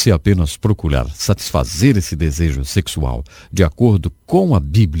 Se você apenas procurar satisfazer esse desejo sexual de acordo com a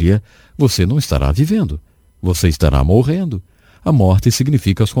Bíblia, você não estará vivendo. Você estará morrendo. A morte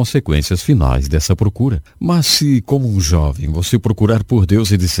significa as consequências finais dessa procura. Mas se, como um jovem, você procurar por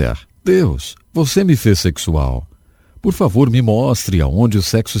Deus e disser: Deus, você me fez sexual. Por favor, me mostre aonde o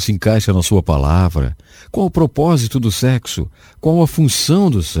sexo se encaixa na sua palavra. Qual o propósito do sexo? Qual a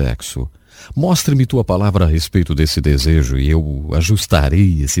função do sexo? Mostre-me tua palavra a respeito desse desejo e eu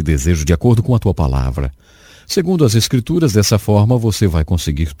ajustarei esse desejo de acordo com a tua palavra. Segundo as Escrituras, dessa forma você vai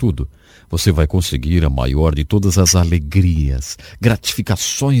conseguir tudo. Você vai conseguir a maior de todas as alegrias,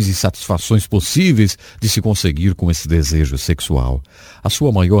 gratificações e satisfações possíveis de se conseguir com esse desejo sexual. A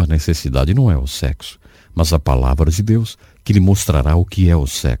sua maior necessidade não é o sexo, mas a palavra de Deus, que lhe mostrará o que é o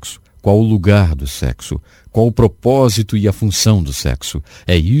sexo, qual o lugar do sexo, qual o propósito e a função do sexo.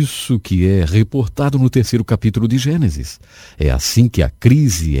 É isso que é reportado no 3º capítulo de Gênesis. É assim que a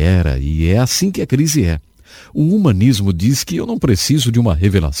crise era e é assim que a crise é. O humanismo diz que eu não preciso de uma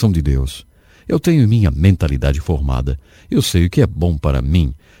revelação de Deus. Eu tenho minha mentalidade formada. Eu sei o que é bom para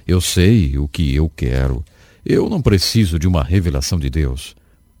mim. Eu sei o que eu quero. Eu não preciso de uma revelação de Deus.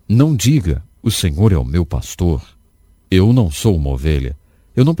 Não diga, o Senhor é o meu pastor. Eu não sou uma ovelha.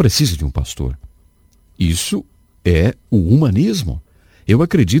 Eu não preciso de um pastor. Isso é o humanismo. Eu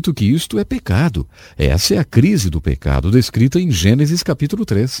acredito que isto é pecado. Essa é a crise do pecado descrita em Gênesis capítulo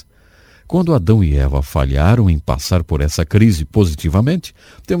 3. Quando Adão e Eva falharam em passar por essa crise positivamente,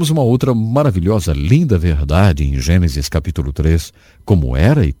 temos uma outra maravilhosa, linda verdade em Gênesis capítulo 3, como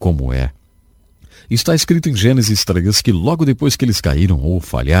era e como é. Está escrito em Gênesis 3 que logo depois que eles caíram ou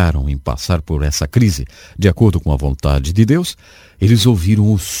falharam em passar por essa crise, de acordo com a vontade de Deus, eles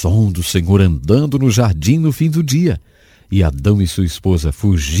ouviram o som do Senhor andando no jardim no fim do dia. E Adão e sua esposa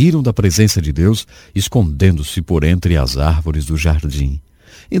fugiram da presença de Deus, escondendo-se por entre as árvores do jardim.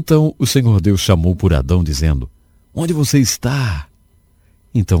 Então o Senhor Deus chamou por Adão, dizendo: "Onde você está?"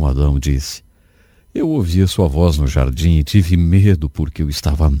 Então Adão disse: "Eu ouvi a sua voz no jardim e tive medo porque eu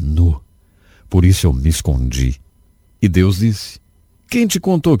estava nu. Por isso eu me escondi." E Deus disse: "Quem te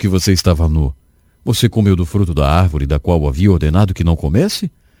contou que você estava nu? Você comeu do fruto da árvore da qual havia ordenado que não comesse?"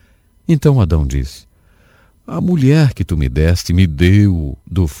 Então Adão disse: "A mulher que tu me deste me deu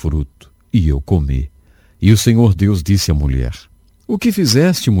do fruto, e eu comi." E o Senhor Deus disse à mulher: "O que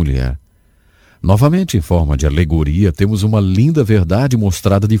fizeste, mulher?" Novamente, em forma de alegoria, temos uma linda verdade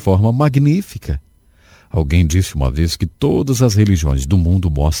mostrada de forma magnífica. Alguém disse uma vez que todas as religiões do mundo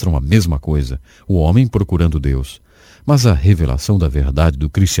mostram a mesma coisa, o homem procurando Deus. Mas a revelação da verdade do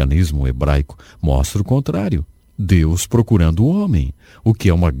cristianismo hebraico mostra o contrário, Deus procurando o homem, o que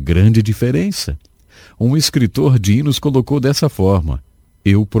é uma grande diferença. Um escritor de hinos colocou dessa forma: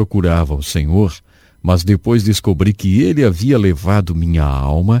 "Eu procurava o Senhor, mas depois descobri que Ele havia levado minha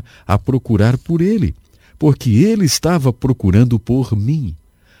alma a procurar por Ele, porque Ele estava procurando por mim.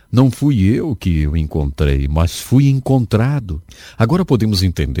 Não fui eu que o encontrei, mas fui encontrado." Agora podemos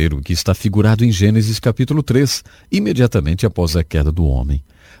entender o que está figurado em Gênesis capítulo 3, imediatamente após a queda do homem.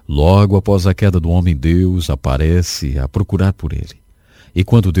 Logo após a queda do homem, Deus aparece a procurar por ele. E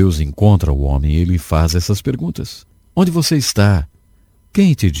quando Deus encontra o homem, ele faz essas perguntas: "Onde você está?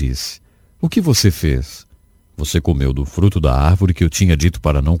 Quem te disse? O que você fez? Você comeu do fruto da árvore que eu tinha dito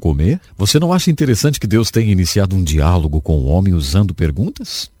para não comer?" Você não acha interessante que Deus tenha iniciado um diálogo com o homem usando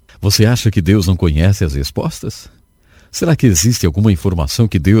perguntas? Você acha que Deus não conhece as respostas? Será que existe alguma informação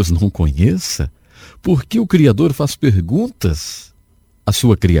que Deus não conheça? Por que o Criador faz perguntas à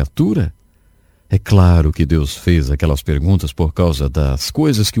sua criatura? É claro que Deus fez aquelas perguntas por causa das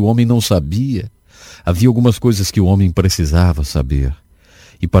coisas que o homem não sabia. Havia algumas coisas que o homem precisava saber.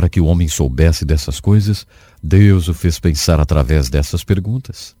 E para que o homem soubesse dessas coisas, Deus o fez pensar através dessas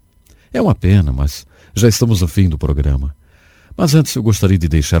perguntas. É uma pena, mas já estamos no fim do programa. Mas antes eu gostaria de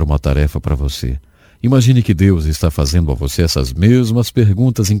deixar uma tarefa para você. Imagine que Deus está fazendo a você essas mesmas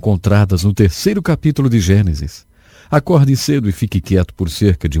perguntas encontradas no 3º capítulo de Gênesis. Acorde cedo e fique quieto por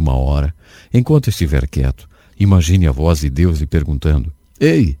cerca de 1 hora. Enquanto estiver quieto, imagine a voz de Deus lhe perguntando: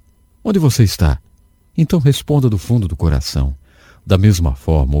 "Ei, onde você está?" Então responda do fundo do coração. Da mesma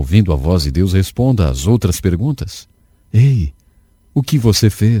forma, ouvindo a voz de Deus, responda às outras perguntas. "Ei, o que você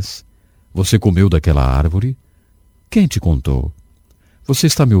fez? Você comeu daquela árvore? Quem te contou? Você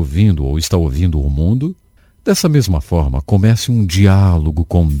está me ouvindo ou está ouvindo o mundo?" Dessa mesma forma, comece um diálogo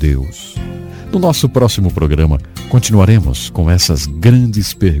com Deus. No nosso próximo programa, continuaremos com essas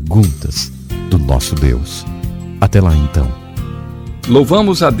grandes perguntas do nosso Deus. Até lá então.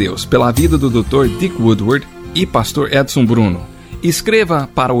 Louvamos a Deus pela vida do Dr. Dick Woodward e pastor Edson Bruno. Escreva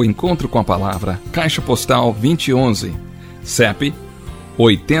para o Encontro com a Palavra, Caixa Postal 2011, CEP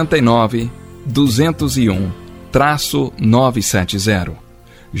 89-201-970,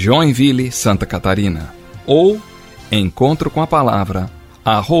 Joinville, Santa Catarina. Ou Encontro com a Palavra,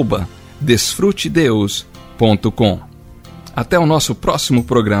 @DesfruteDeus.com. Até o nosso próximo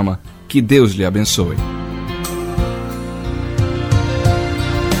programa. Que Deus lhe abençoe.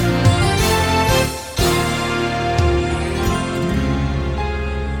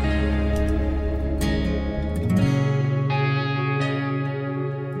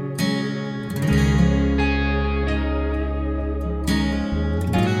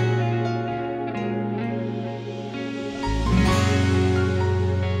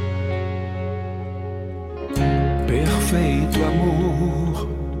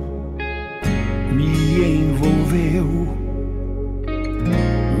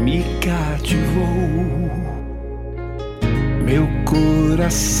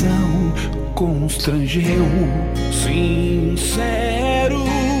 coração constrangeu, sincero,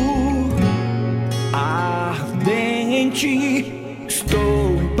 ardente,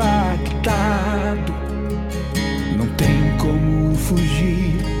 estou impactado. Não tem como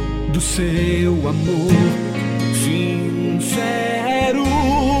fugir do seu amor, sincero,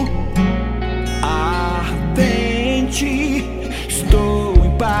 ardente, estou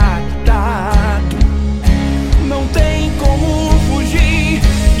impactado. Não tem como fugir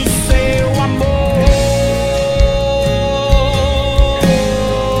do seu amor.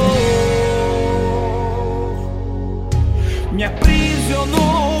 Me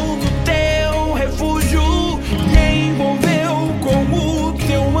aprisionou no teu refúgio, me envolveu com o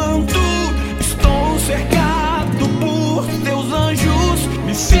teu manto. Estou cercado por teus anjos,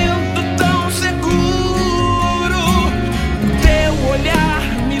 me sinto tão seguro. O teu olhar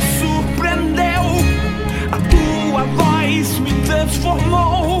me surpreendeu, a tua voz me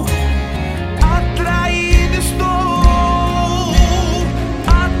transformou. Atraído estou,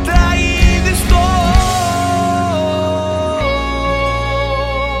 atraído estou.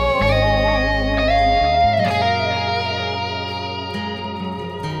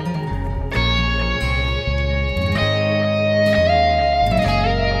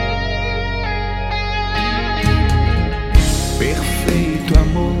 Perfeito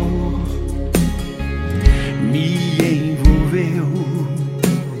amor me envolveu,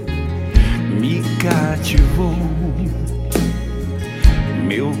 me cativou,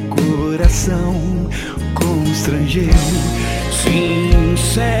 meu coração constrangeu,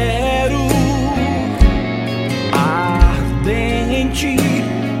 sincero, ardente,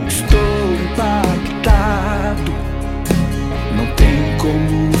 estou impactado. Não tem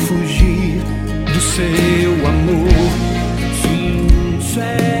como fugir do seu amor,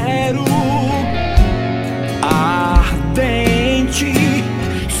 sincero, ardente,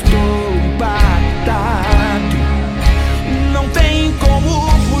 estou impactado. Não tem como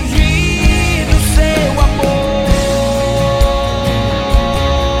fugir do seu amor.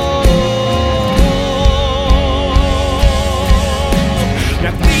 Me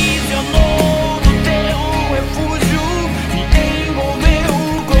aprisionou no teu refúgio, me envolveu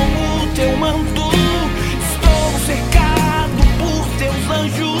com o teu manto. Estou cercado por teus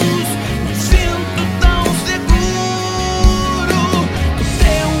anjos, me sinto tão seguro. O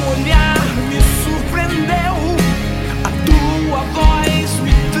teu olhar me surpreendeu, a tua voz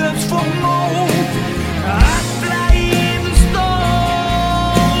me transformou. Atraído estou,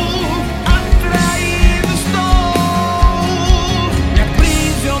 atraído estou. Me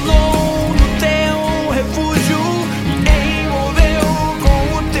aprisionou no teu refúgio, me envolveu com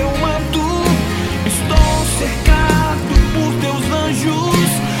o teu manto. Estou cercado por teus anjos,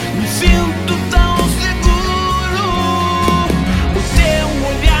 me sinto tão seguro. O teu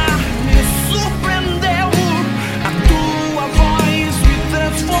olhar me surpreendeu, a tua voz me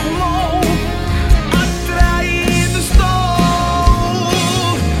transformou. Atraído estou,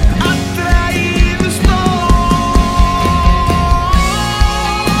 atraído estou.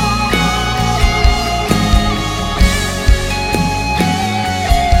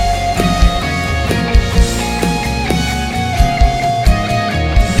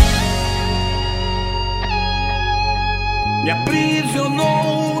 Me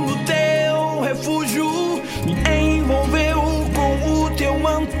aprisionou no teu refúgio, me envolveu com o teu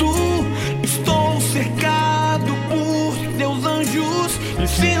manto. Estou cercado por teus anjos, me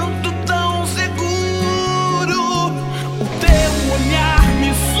sinto tão seguro. O teu olhar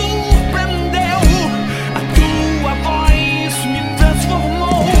me surpreendeu, a tua voz me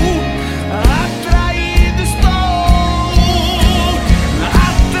transformou. Atraído estou,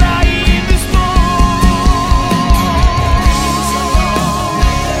 atraído estou.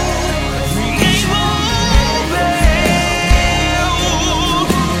 Me envolveu,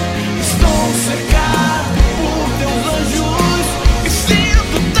 estou cercado por teus anjos, me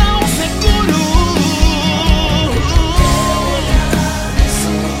sinto tão seguro.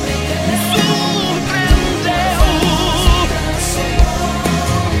 Me surpreendeu,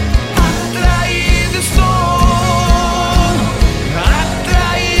 atraído estou,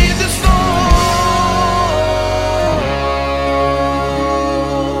 atraído estou.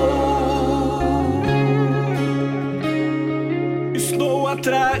 Estou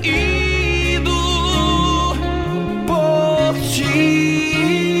atraído por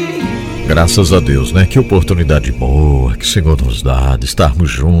ti. Graças a Deus, né? Que oportunidade boa que o Senhor nos dá de estarmos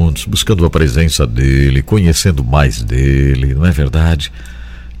juntos, buscando a presença dEle, conhecendo mais dEle, não é verdade?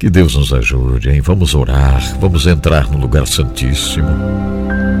 Que Deus nos ajude, hein? Vamos orar, vamos entrar no lugar santíssimo.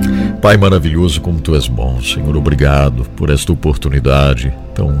 Pai maravilhoso, como Tu és bom, Senhor, obrigado por esta oportunidade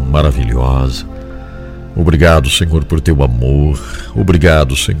tão maravilhosa. Obrigado, Senhor, por Teu amor.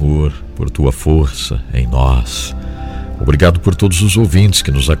 Obrigado, Senhor, por Tua força em nós. Obrigado por todos os ouvintes que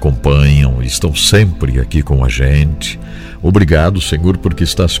nos acompanham e estão sempre aqui com a gente. Obrigado, Senhor, porque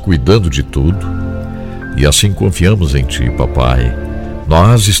estás cuidando de tudo. E assim confiamos em Ti, Papai.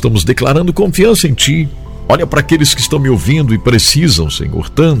 Nós estamos declarando confiança em Ti. Olha para aqueles que estão me ouvindo e precisam, Senhor,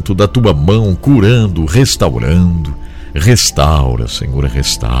 tanto da Tua mão, curando, restaurando. Restaura, Senhor,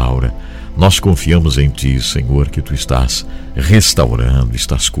 restaura. Nós confiamos em Ti, Senhor, que Tu estás restaurando,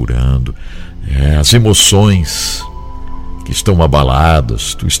 estás curando. As emoções que estão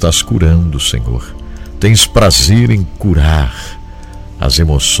abaladas, Tu estás curando, Senhor. Tens prazer em curar as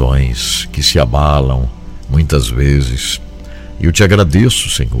emoções que se abalam muitas vezes. E eu Te agradeço,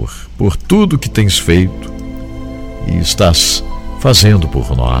 Senhor, por tudo que tens feito e estás fazendo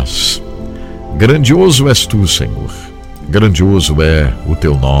por nós. Grandioso és Tu, Senhor. Grandioso é o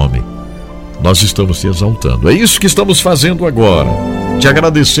Teu nome. Nós estamos Te exaltando. É isso que estamos fazendo agora. Te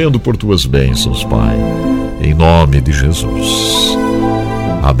agradecendo por Tuas bênçãos, Pai. Em nome de Jesus.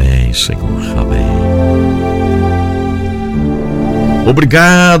 Amém, Senhor. Amém.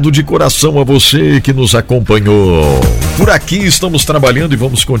 Obrigado de coração a você que nos acompanhou. Por aqui estamos trabalhando e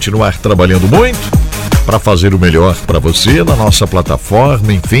vamos continuar trabalhando muito para fazer o melhor para você na nossa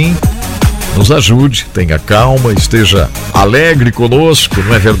plataforma. Enfim, nos ajude, tenha calma, esteja alegre conosco,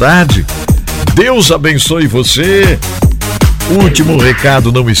 não é verdade? Deus abençoe você. Último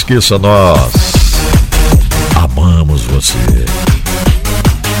recado, não esqueça, nós amamos você.